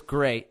 He looked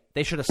great.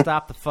 They should have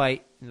stopped the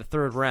fight in the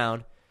 3rd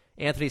round.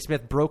 Anthony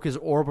Smith broke his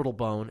orbital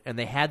bone, and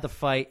they had the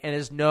fight, and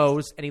his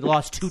nose, and he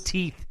lost 2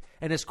 teeth,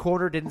 and his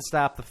corner didn't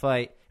stop the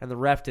fight, and the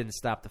ref didn't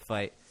stop the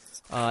fight.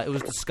 It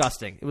was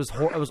disgusting. It was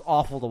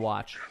awful to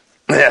watch.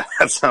 Yeah,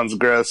 that sounds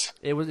gross.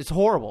 It's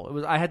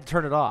horrible. I had to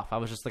turn it off. I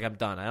was just like, I'm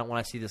done. I don't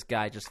want to see this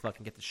guy just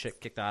fucking get the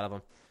shit kicked out of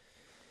him.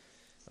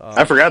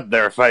 I forgot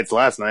there were fights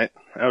last night.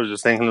 I was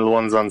just thinking of the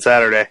ones on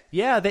Saturday.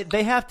 Yeah,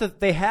 they have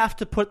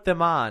to put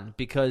them on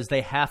because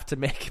they have to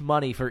make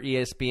money for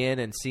ESPN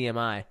and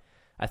CMI.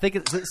 I think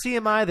it's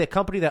CMI, the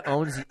company that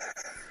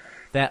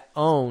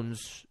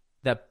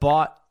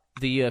bought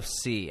the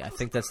UFC. I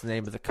think that's the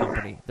name of the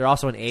company. They're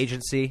also an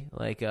agency.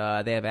 Like they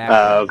have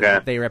actors. Okay.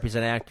 They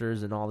represent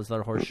actors and all this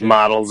other horse shit.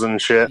 Models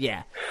and shit.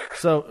 Yeah.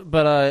 So,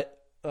 but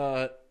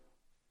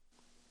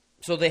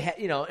so they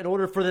in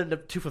order for them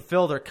to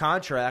fulfill their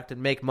contract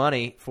and make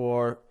money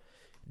for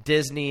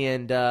Disney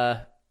and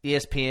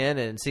ESPN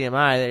and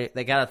CMI,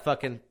 they got to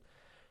fucking.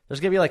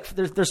 There's gonna be like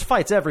there's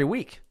fights every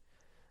week.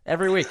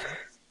 Every week.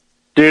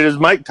 Dude, is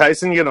Mike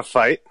Tyson gonna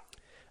fight?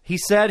 He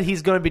said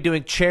he's going to be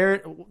doing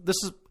chair. This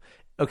is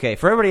okay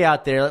for everybody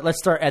out there. Let's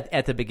start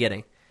at the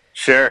beginning.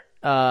 Sure.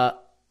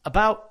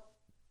 About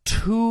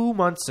 2.5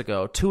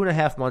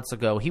 months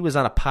ago, he was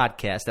on a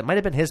podcast. That might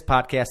have been his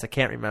podcast. I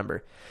can't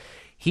remember.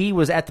 He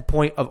was at the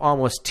point of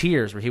almost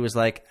tears, where he was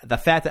like, "The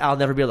fact that I'll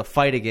never be able to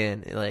fight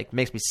again, like,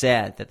 makes me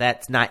sad that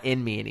that's not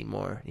in me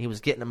anymore." He was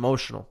getting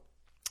emotional.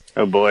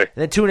 Oh boy! And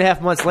then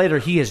 2.5 months later,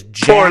 he is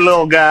jacked. Poor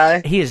little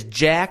guy. He is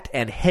jacked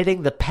and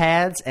hitting the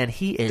pads, and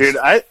he is. Dude,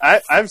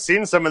 I've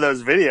seen some of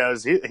those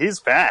videos. He's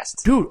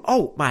fast. Dude,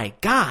 oh my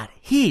God,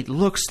 he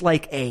looks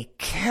like a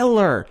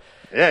killer.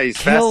 Yeah, he's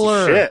fast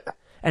as shit.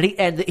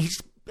 And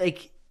he's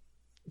like,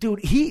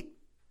 dude,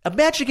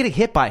 imagine getting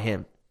hit by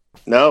him.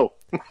 No.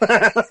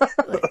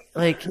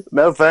 Like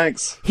no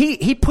thanks.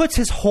 He puts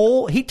his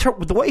whole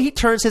the way he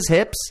turns his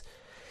hips,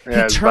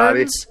 Yeah, he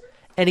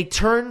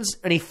turns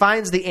and he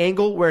finds the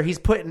angle where he's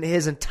putting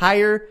his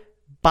entire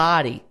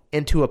body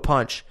into a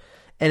punch.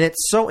 And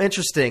it's so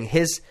interesting.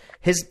 His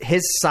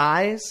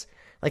size,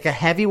 like a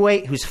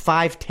heavyweight who's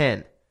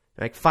 5'10",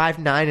 like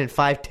 5'9" and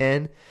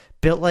 5'10",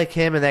 built like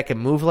him and that can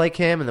move like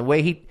him, and the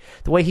way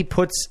he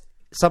puts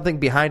something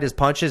behind his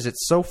punches,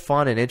 it's so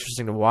fun and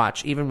interesting to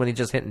watch, even when he's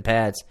just hitting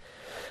pads.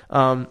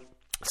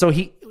 So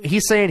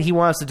he's saying he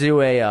wants to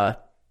do a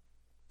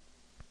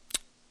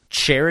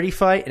charity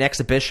fight, an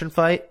exhibition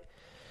fight,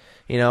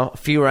 a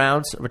few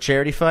rounds of a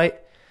charity fight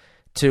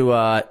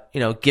to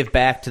give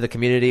back to the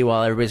community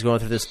while everybody's going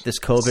through this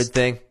COVID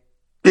thing.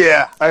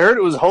 Yeah, I heard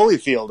it was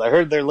Holyfield. I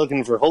heard they're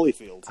looking for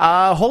Holyfield.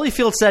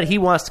 Holyfield said he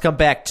wants to come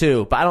back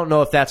too, but I don't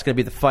know if that's going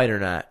to be the fight or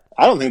not.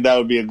 I don't think that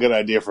would be a good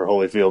idea for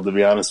Holyfield, to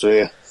be honest with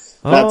you.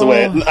 Not the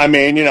way. I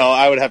mean,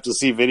 I would have to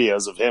see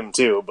videos of him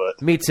too,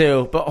 but me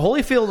too. But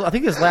Holyfield, I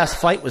think his last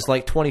fight was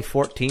like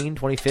 2014,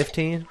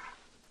 2015.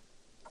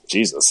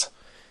 Jesus.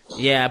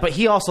 Yeah, but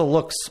he also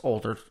looks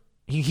older.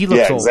 He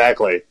looks older.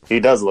 Exactly.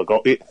 He does look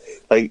old.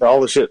 Like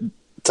all the shit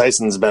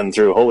Tyson's been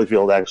through,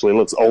 Holyfield actually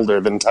looks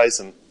older than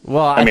Tyson.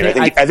 Well, I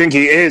think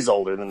he is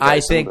older than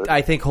Tyson.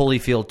 I think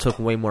Holyfield took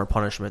way more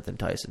punishment than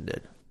Tyson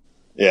did.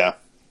 Yeah.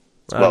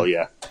 Well,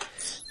 yeah.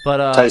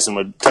 But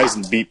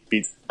Tyson beat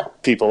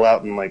people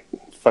out in like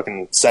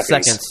fucking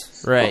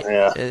seconds. Right?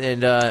 Yeah.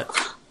 And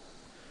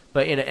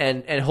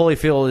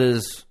Holyfield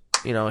is,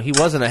 he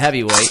wasn't a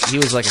heavyweight. He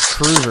was like a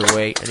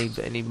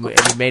cruiserweight, and he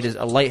made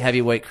a light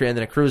heavyweight and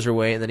then a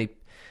cruiserweight, and then he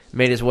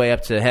made his way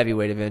up to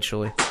heavyweight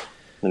eventually.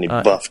 And he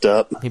buffed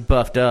up.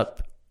 Buffed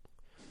up.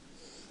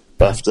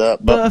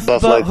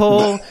 Buff like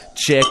hole.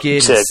 Check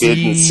it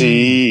and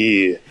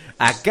see.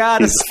 I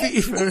got a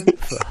fever.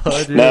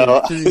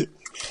 No.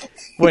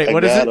 Wait,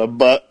 what is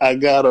it? I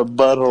got a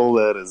butthole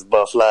that is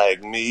buff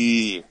like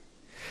me.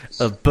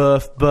 A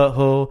buff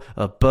butthole,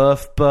 a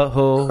buff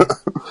butthole.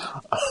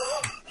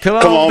 Come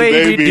on,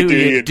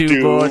 baby,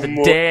 do more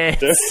than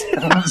dance.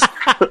 A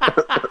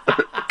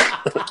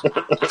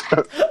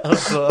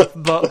buff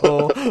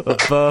butthole,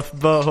 a buff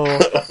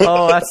butthole.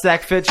 Oh, that's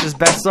Zach Finch's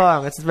best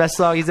song. That's the best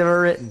song he's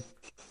ever written.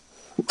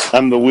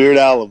 I'm the Weird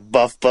Al of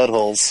buff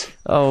buttholes.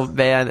 Oh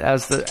man,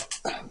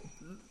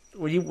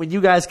 when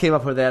you guys came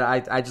up with that,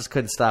 I just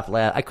couldn't stop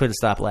laughing. I couldn't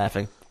stop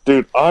laughing.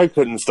 Dude, I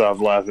couldn't stop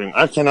laughing.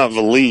 I cannot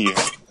believe.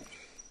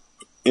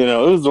 It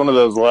was one of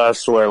those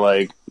laughs where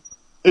like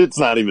it's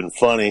not even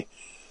funny.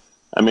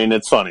 I mean,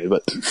 it's funny,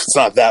 but it's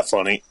not that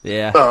funny.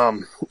 Yeah.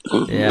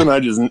 And I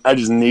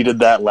just needed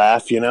that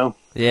laugh,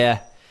 Yeah.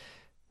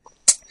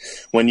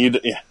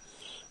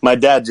 My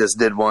dad just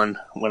did one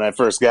when I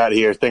first got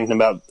here, thinking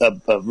about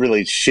a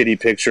really shitty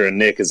picture of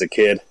Nick as a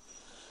kid.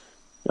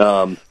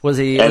 Was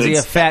he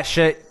a fat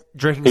shit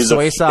drinking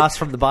soy sauce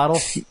from the bottle.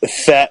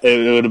 Fat.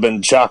 It would have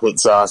been chocolate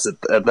sauce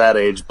at that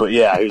age, but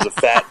yeah, he was a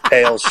fat,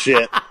 pale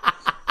shit.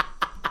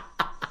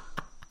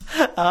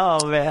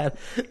 Oh man,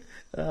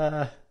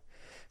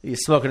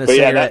 he's smoking a But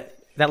yeah, cigarette.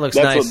 That looks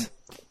that's nice.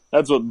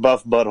 That's what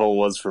buff butthole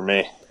was for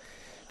me.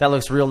 That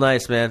looks real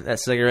nice, man. That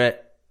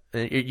cigarette.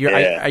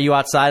 Yeah. Are you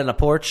outside on a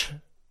porch?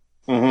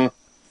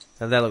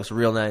 Mm-hmm. That looks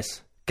real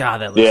nice. God,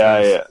 that looks Yeah,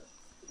 nice. yeah.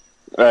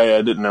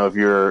 I didn't know if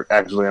you were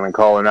actually going to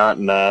call or not,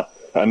 and I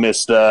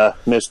missed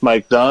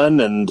Mike Dunn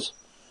and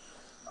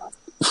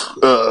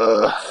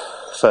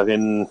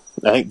fucking.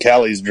 I think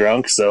Callie's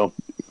drunk, so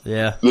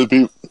Yeah.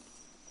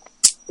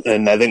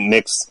 and I think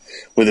Nick's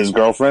with his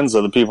girlfriend.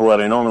 So the people that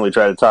I normally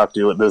try to talk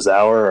to at this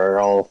hour are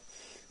all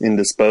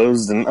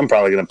indisposed, and I'm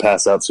probably going to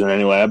pass out soon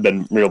anyway. I've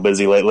been real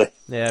busy lately.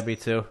 Yeah, me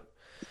too.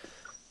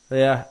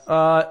 Yeah.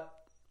 Well,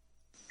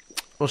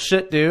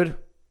 shit, dude.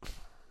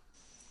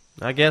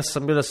 I guess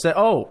I'm gonna say.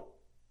 Oh,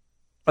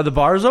 are the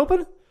bars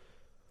open?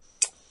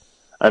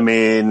 I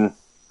mean,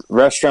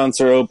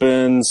 restaurants are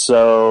open,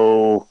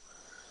 so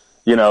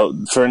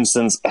for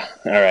instance,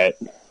 all right,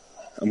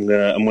 I'm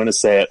gonna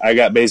say it. I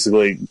got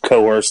basically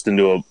coerced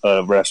into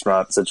a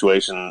restaurant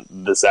situation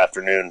this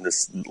afternoon,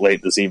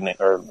 late this evening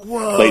or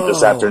late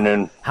this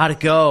afternoon. How'd it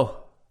go?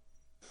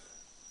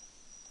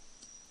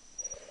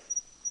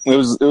 It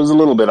was a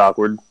little bit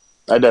awkward.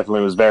 I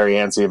definitely was very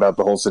antsy about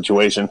the whole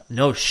situation.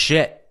 No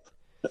shit.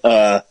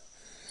 But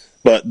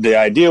the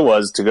idea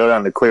was to go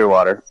down to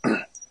Clearwater,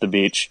 the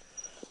beach,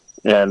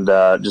 and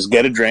just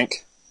get a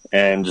drink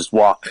and just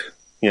walk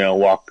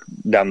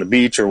down the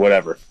beach or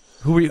whatever.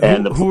 Who were you?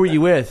 And Who were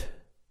you with?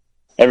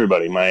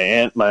 Everybody, my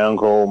aunt, my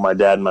uncle, my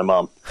dad, and my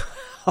mom.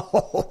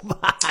 Oh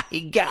my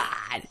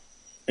god!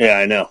 Yeah,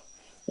 I know.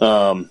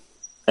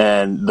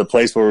 And the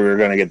place where we were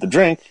going to get the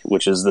drink,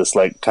 which is this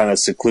like kind of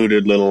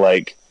secluded little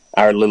like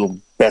our little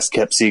best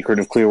kept secret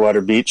of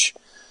Clearwater Beach,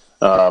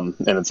 and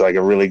it's like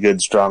a really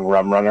good strong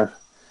rum runner,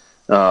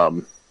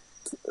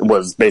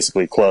 was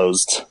basically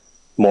closed,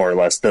 more or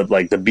less.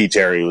 The beach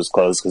area was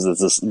closed because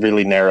it's this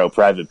really narrow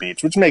private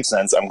beach, which makes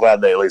sense. I'm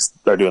glad they at least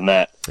are doing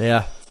that.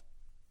 Yeah.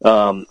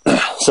 So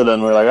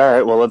then we're like, all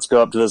right, well, let's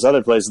go up to this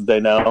other place that they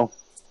know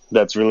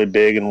that's really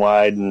big and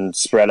wide and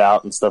spread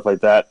out and stuff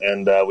like that.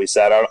 And we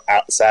sat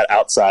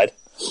outside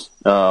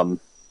on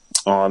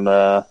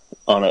a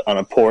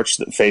porch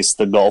that faced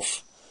the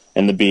Gulf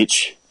and the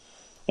beach,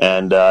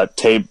 and they're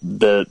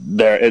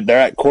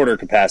at quarter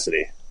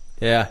capacity.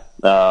 Yeah.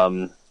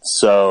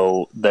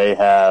 So they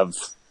have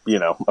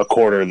a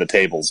quarter of the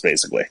tables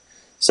basically.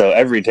 So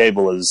every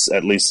table is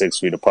at least 6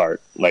 feet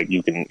apart. Like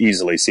you can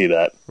easily see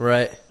that.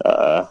 Right.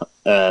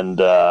 And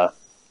all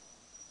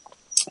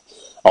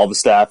the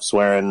staff's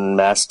wearing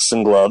masks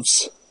and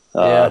gloves.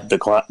 Yeah.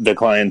 The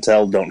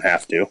clientele don't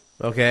have to.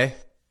 Okay.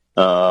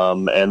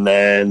 And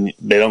then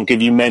they don't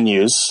give you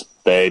menus.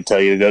 They tell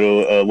you to go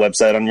to a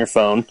website on your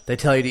phone. They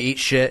tell you to eat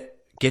shit,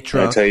 get They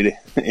drunk. tell you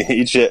to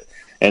eat shit.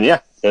 And yeah.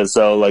 And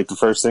so the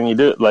first thing they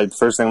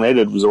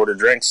did was order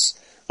drinks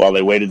while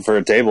they waited for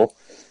a table.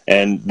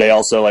 And they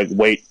also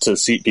wait to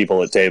seat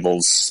people at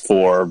tables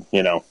for,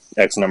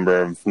 X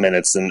number of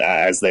minutes, and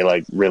as they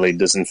really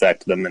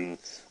disinfect them and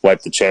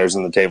wipe the chairs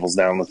and the tables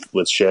down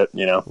with shit,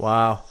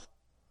 Wow.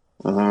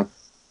 Mm-hmm.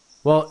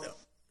 Well,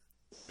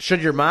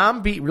 should your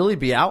mom really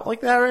be out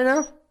like that right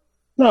now?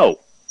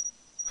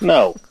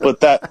 No, but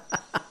that,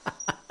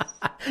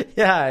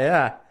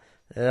 Yeah.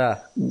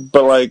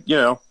 but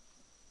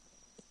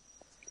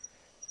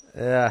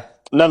Yeah.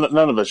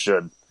 none of us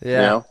should.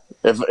 Yeah.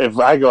 If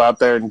I go out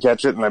there and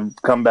catch it and I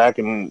come back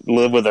and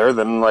live with her,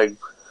 then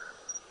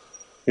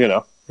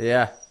Yeah.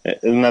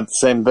 isn't that the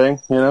same thing?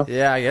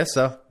 Yeah, I guess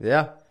so.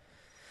 Yeah.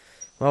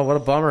 Well, what a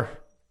bummer.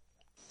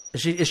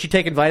 Is she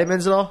taking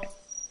vitamins at all?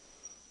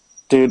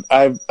 Dude,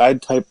 I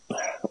type.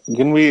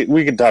 Can we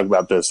could talk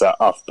about this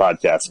off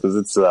podcast because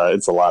it's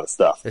a lot of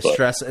stuff. It's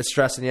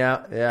stressing you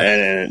out. Yeah.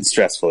 and it's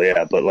stressful.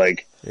 Yeah, but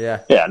Yeah.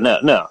 yeah,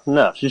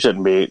 no, she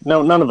shouldn't be.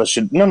 No, none of us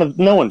should. No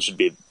one should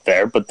be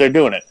there, but they're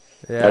doing it.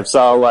 Yeah. I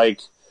saw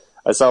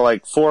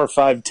 4 or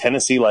 5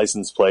 Tennessee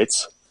license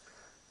plates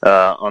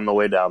on the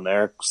way down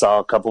there. Saw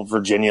a couple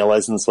Virginia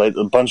license plates,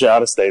 a bunch of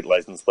out of state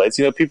license plates.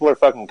 People are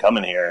fucking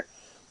coming here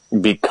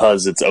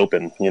because it's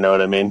open. You know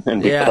what I mean?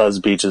 And Yeah. because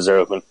beaches are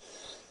open.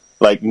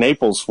 Like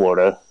Naples,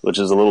 Florida, which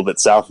is a little bit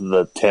south of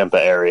the Tampa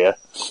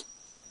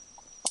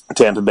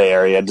Bay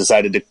area,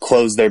 decided to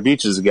close their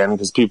beaches again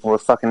because people were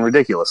fucking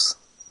ridiculous.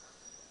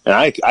 And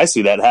I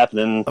see that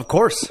happening, Of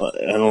course.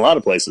 in a lot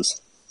of places.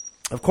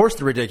 Of course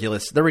they're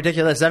ridiculous. They're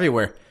ridiculous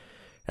everywhere.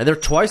 And they're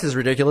twice as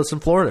ridiculous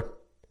in Florida.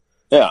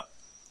 Yeah.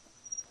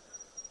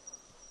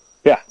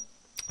 Yeah.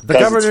 The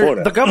 'Cause it's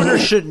Florida. governor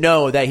should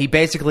know that he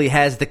basically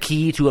has the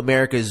key to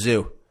America's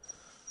zoo.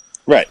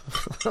 Right.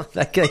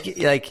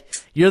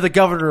 You're the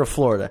governor of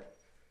Florida.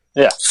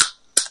 Yeah.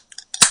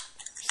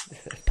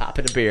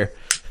 Popping a beer.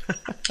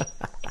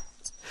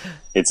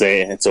 It's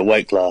a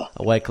White Claw.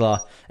 A White Claw.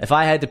 If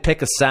I had to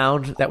pick a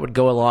sound that would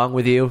go along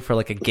with you for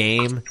a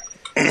game,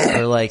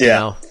 or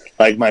Yeah.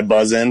 Like my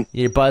buzz in.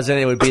 you're buzzing,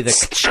 it would be the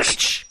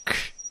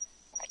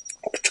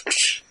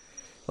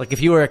Like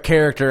if you were a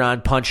character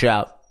on Punch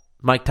Out,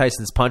 Mike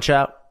Tyson's Punch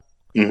Out,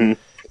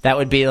 that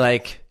would be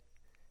like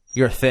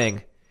your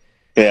thing.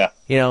 Yeah.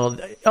 You know,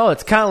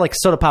 it's kind of like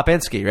Soda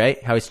Popinski,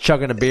 right? How he's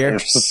chugging a beer.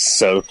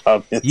 So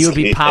Popinski, You would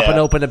be popping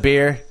open a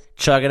beer,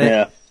 chugging it.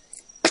 Yeah.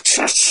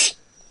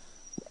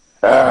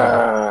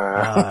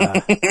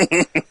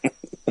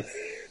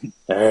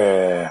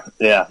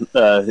 Yeah,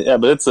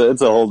 but it's a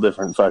whole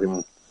different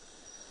fucking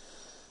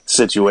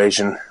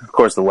situation. Of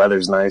course, the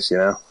weather's nice, you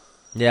know.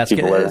 Yeah,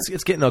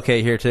 it's getting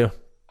okay here too.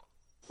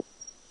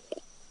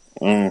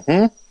 Oh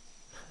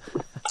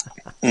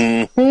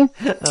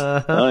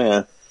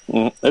yeah,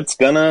 it's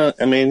gonna.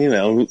 I mean, you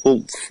know,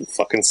 we'll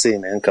fucking see,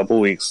 man. A couple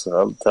weeks,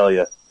 I'll tell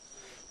you.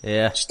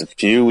 Yeah, just a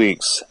few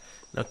weeks.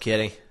 No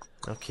kidding.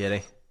 All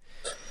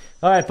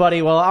right,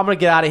 buddy. Well, I'm gonna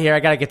get out of here. I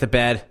gotta get to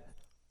bed.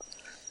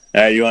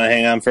 All right, you want to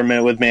hang on for a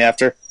minute with me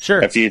after?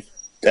 Sure.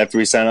 After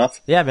we sign off?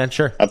 Yeah, man,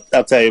 sure.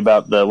 I'll tell you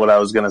about what I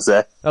was going to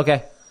say.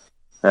 Okay.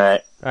 All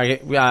right.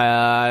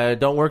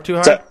 Don't work too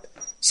hard.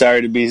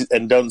 Sorry to be,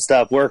 and don't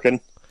stop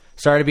working.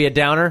 Sorry to be a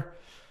downer.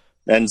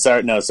 And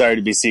sorry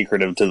to be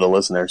secretive to the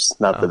listeners.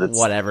 Not that it's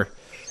whatever.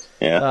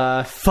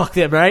 Yeah. Fuck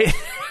them, right?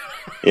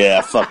 Yeah,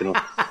 fucking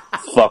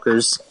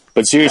fuckers.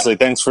 But seriously,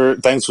 thanks for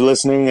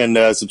listening,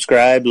 and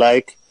subscribe,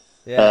 like,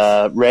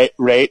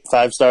 rate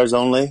 5 stars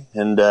only,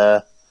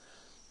 and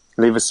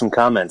leave us some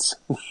comments.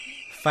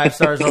 5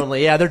 stars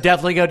only. Yeah, they're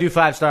definitely gonna do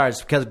 5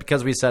 stars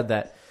because we said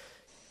that.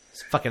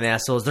 These fucking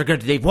assholes. They're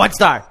gonna leave 1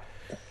 star.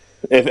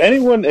 If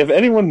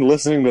anyone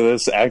listening to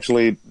this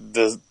actually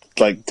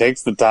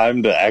takes the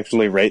time to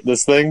actually rate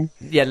this thing,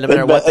 yeah, no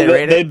matter what they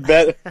rate it,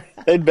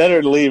 they'd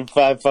better leave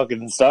 5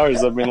 fucking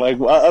stars. I mean, like,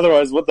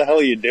 otherwise, what the hell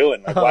are you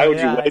doing? Like, why would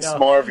you waste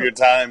more of your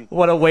time?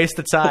 What a waste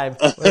of time!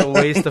 What a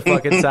waste of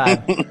fucking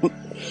time!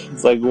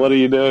 It's like, what are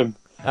you doing?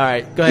 All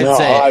right, go ahead and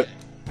say it.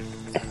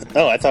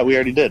 I thought we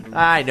already did.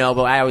 I know,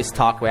 but I always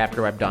talk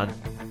after I'm done.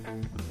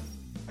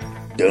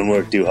 Don't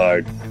work too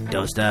hard.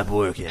 Don't stop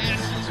working.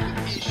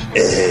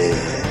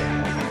 Eh.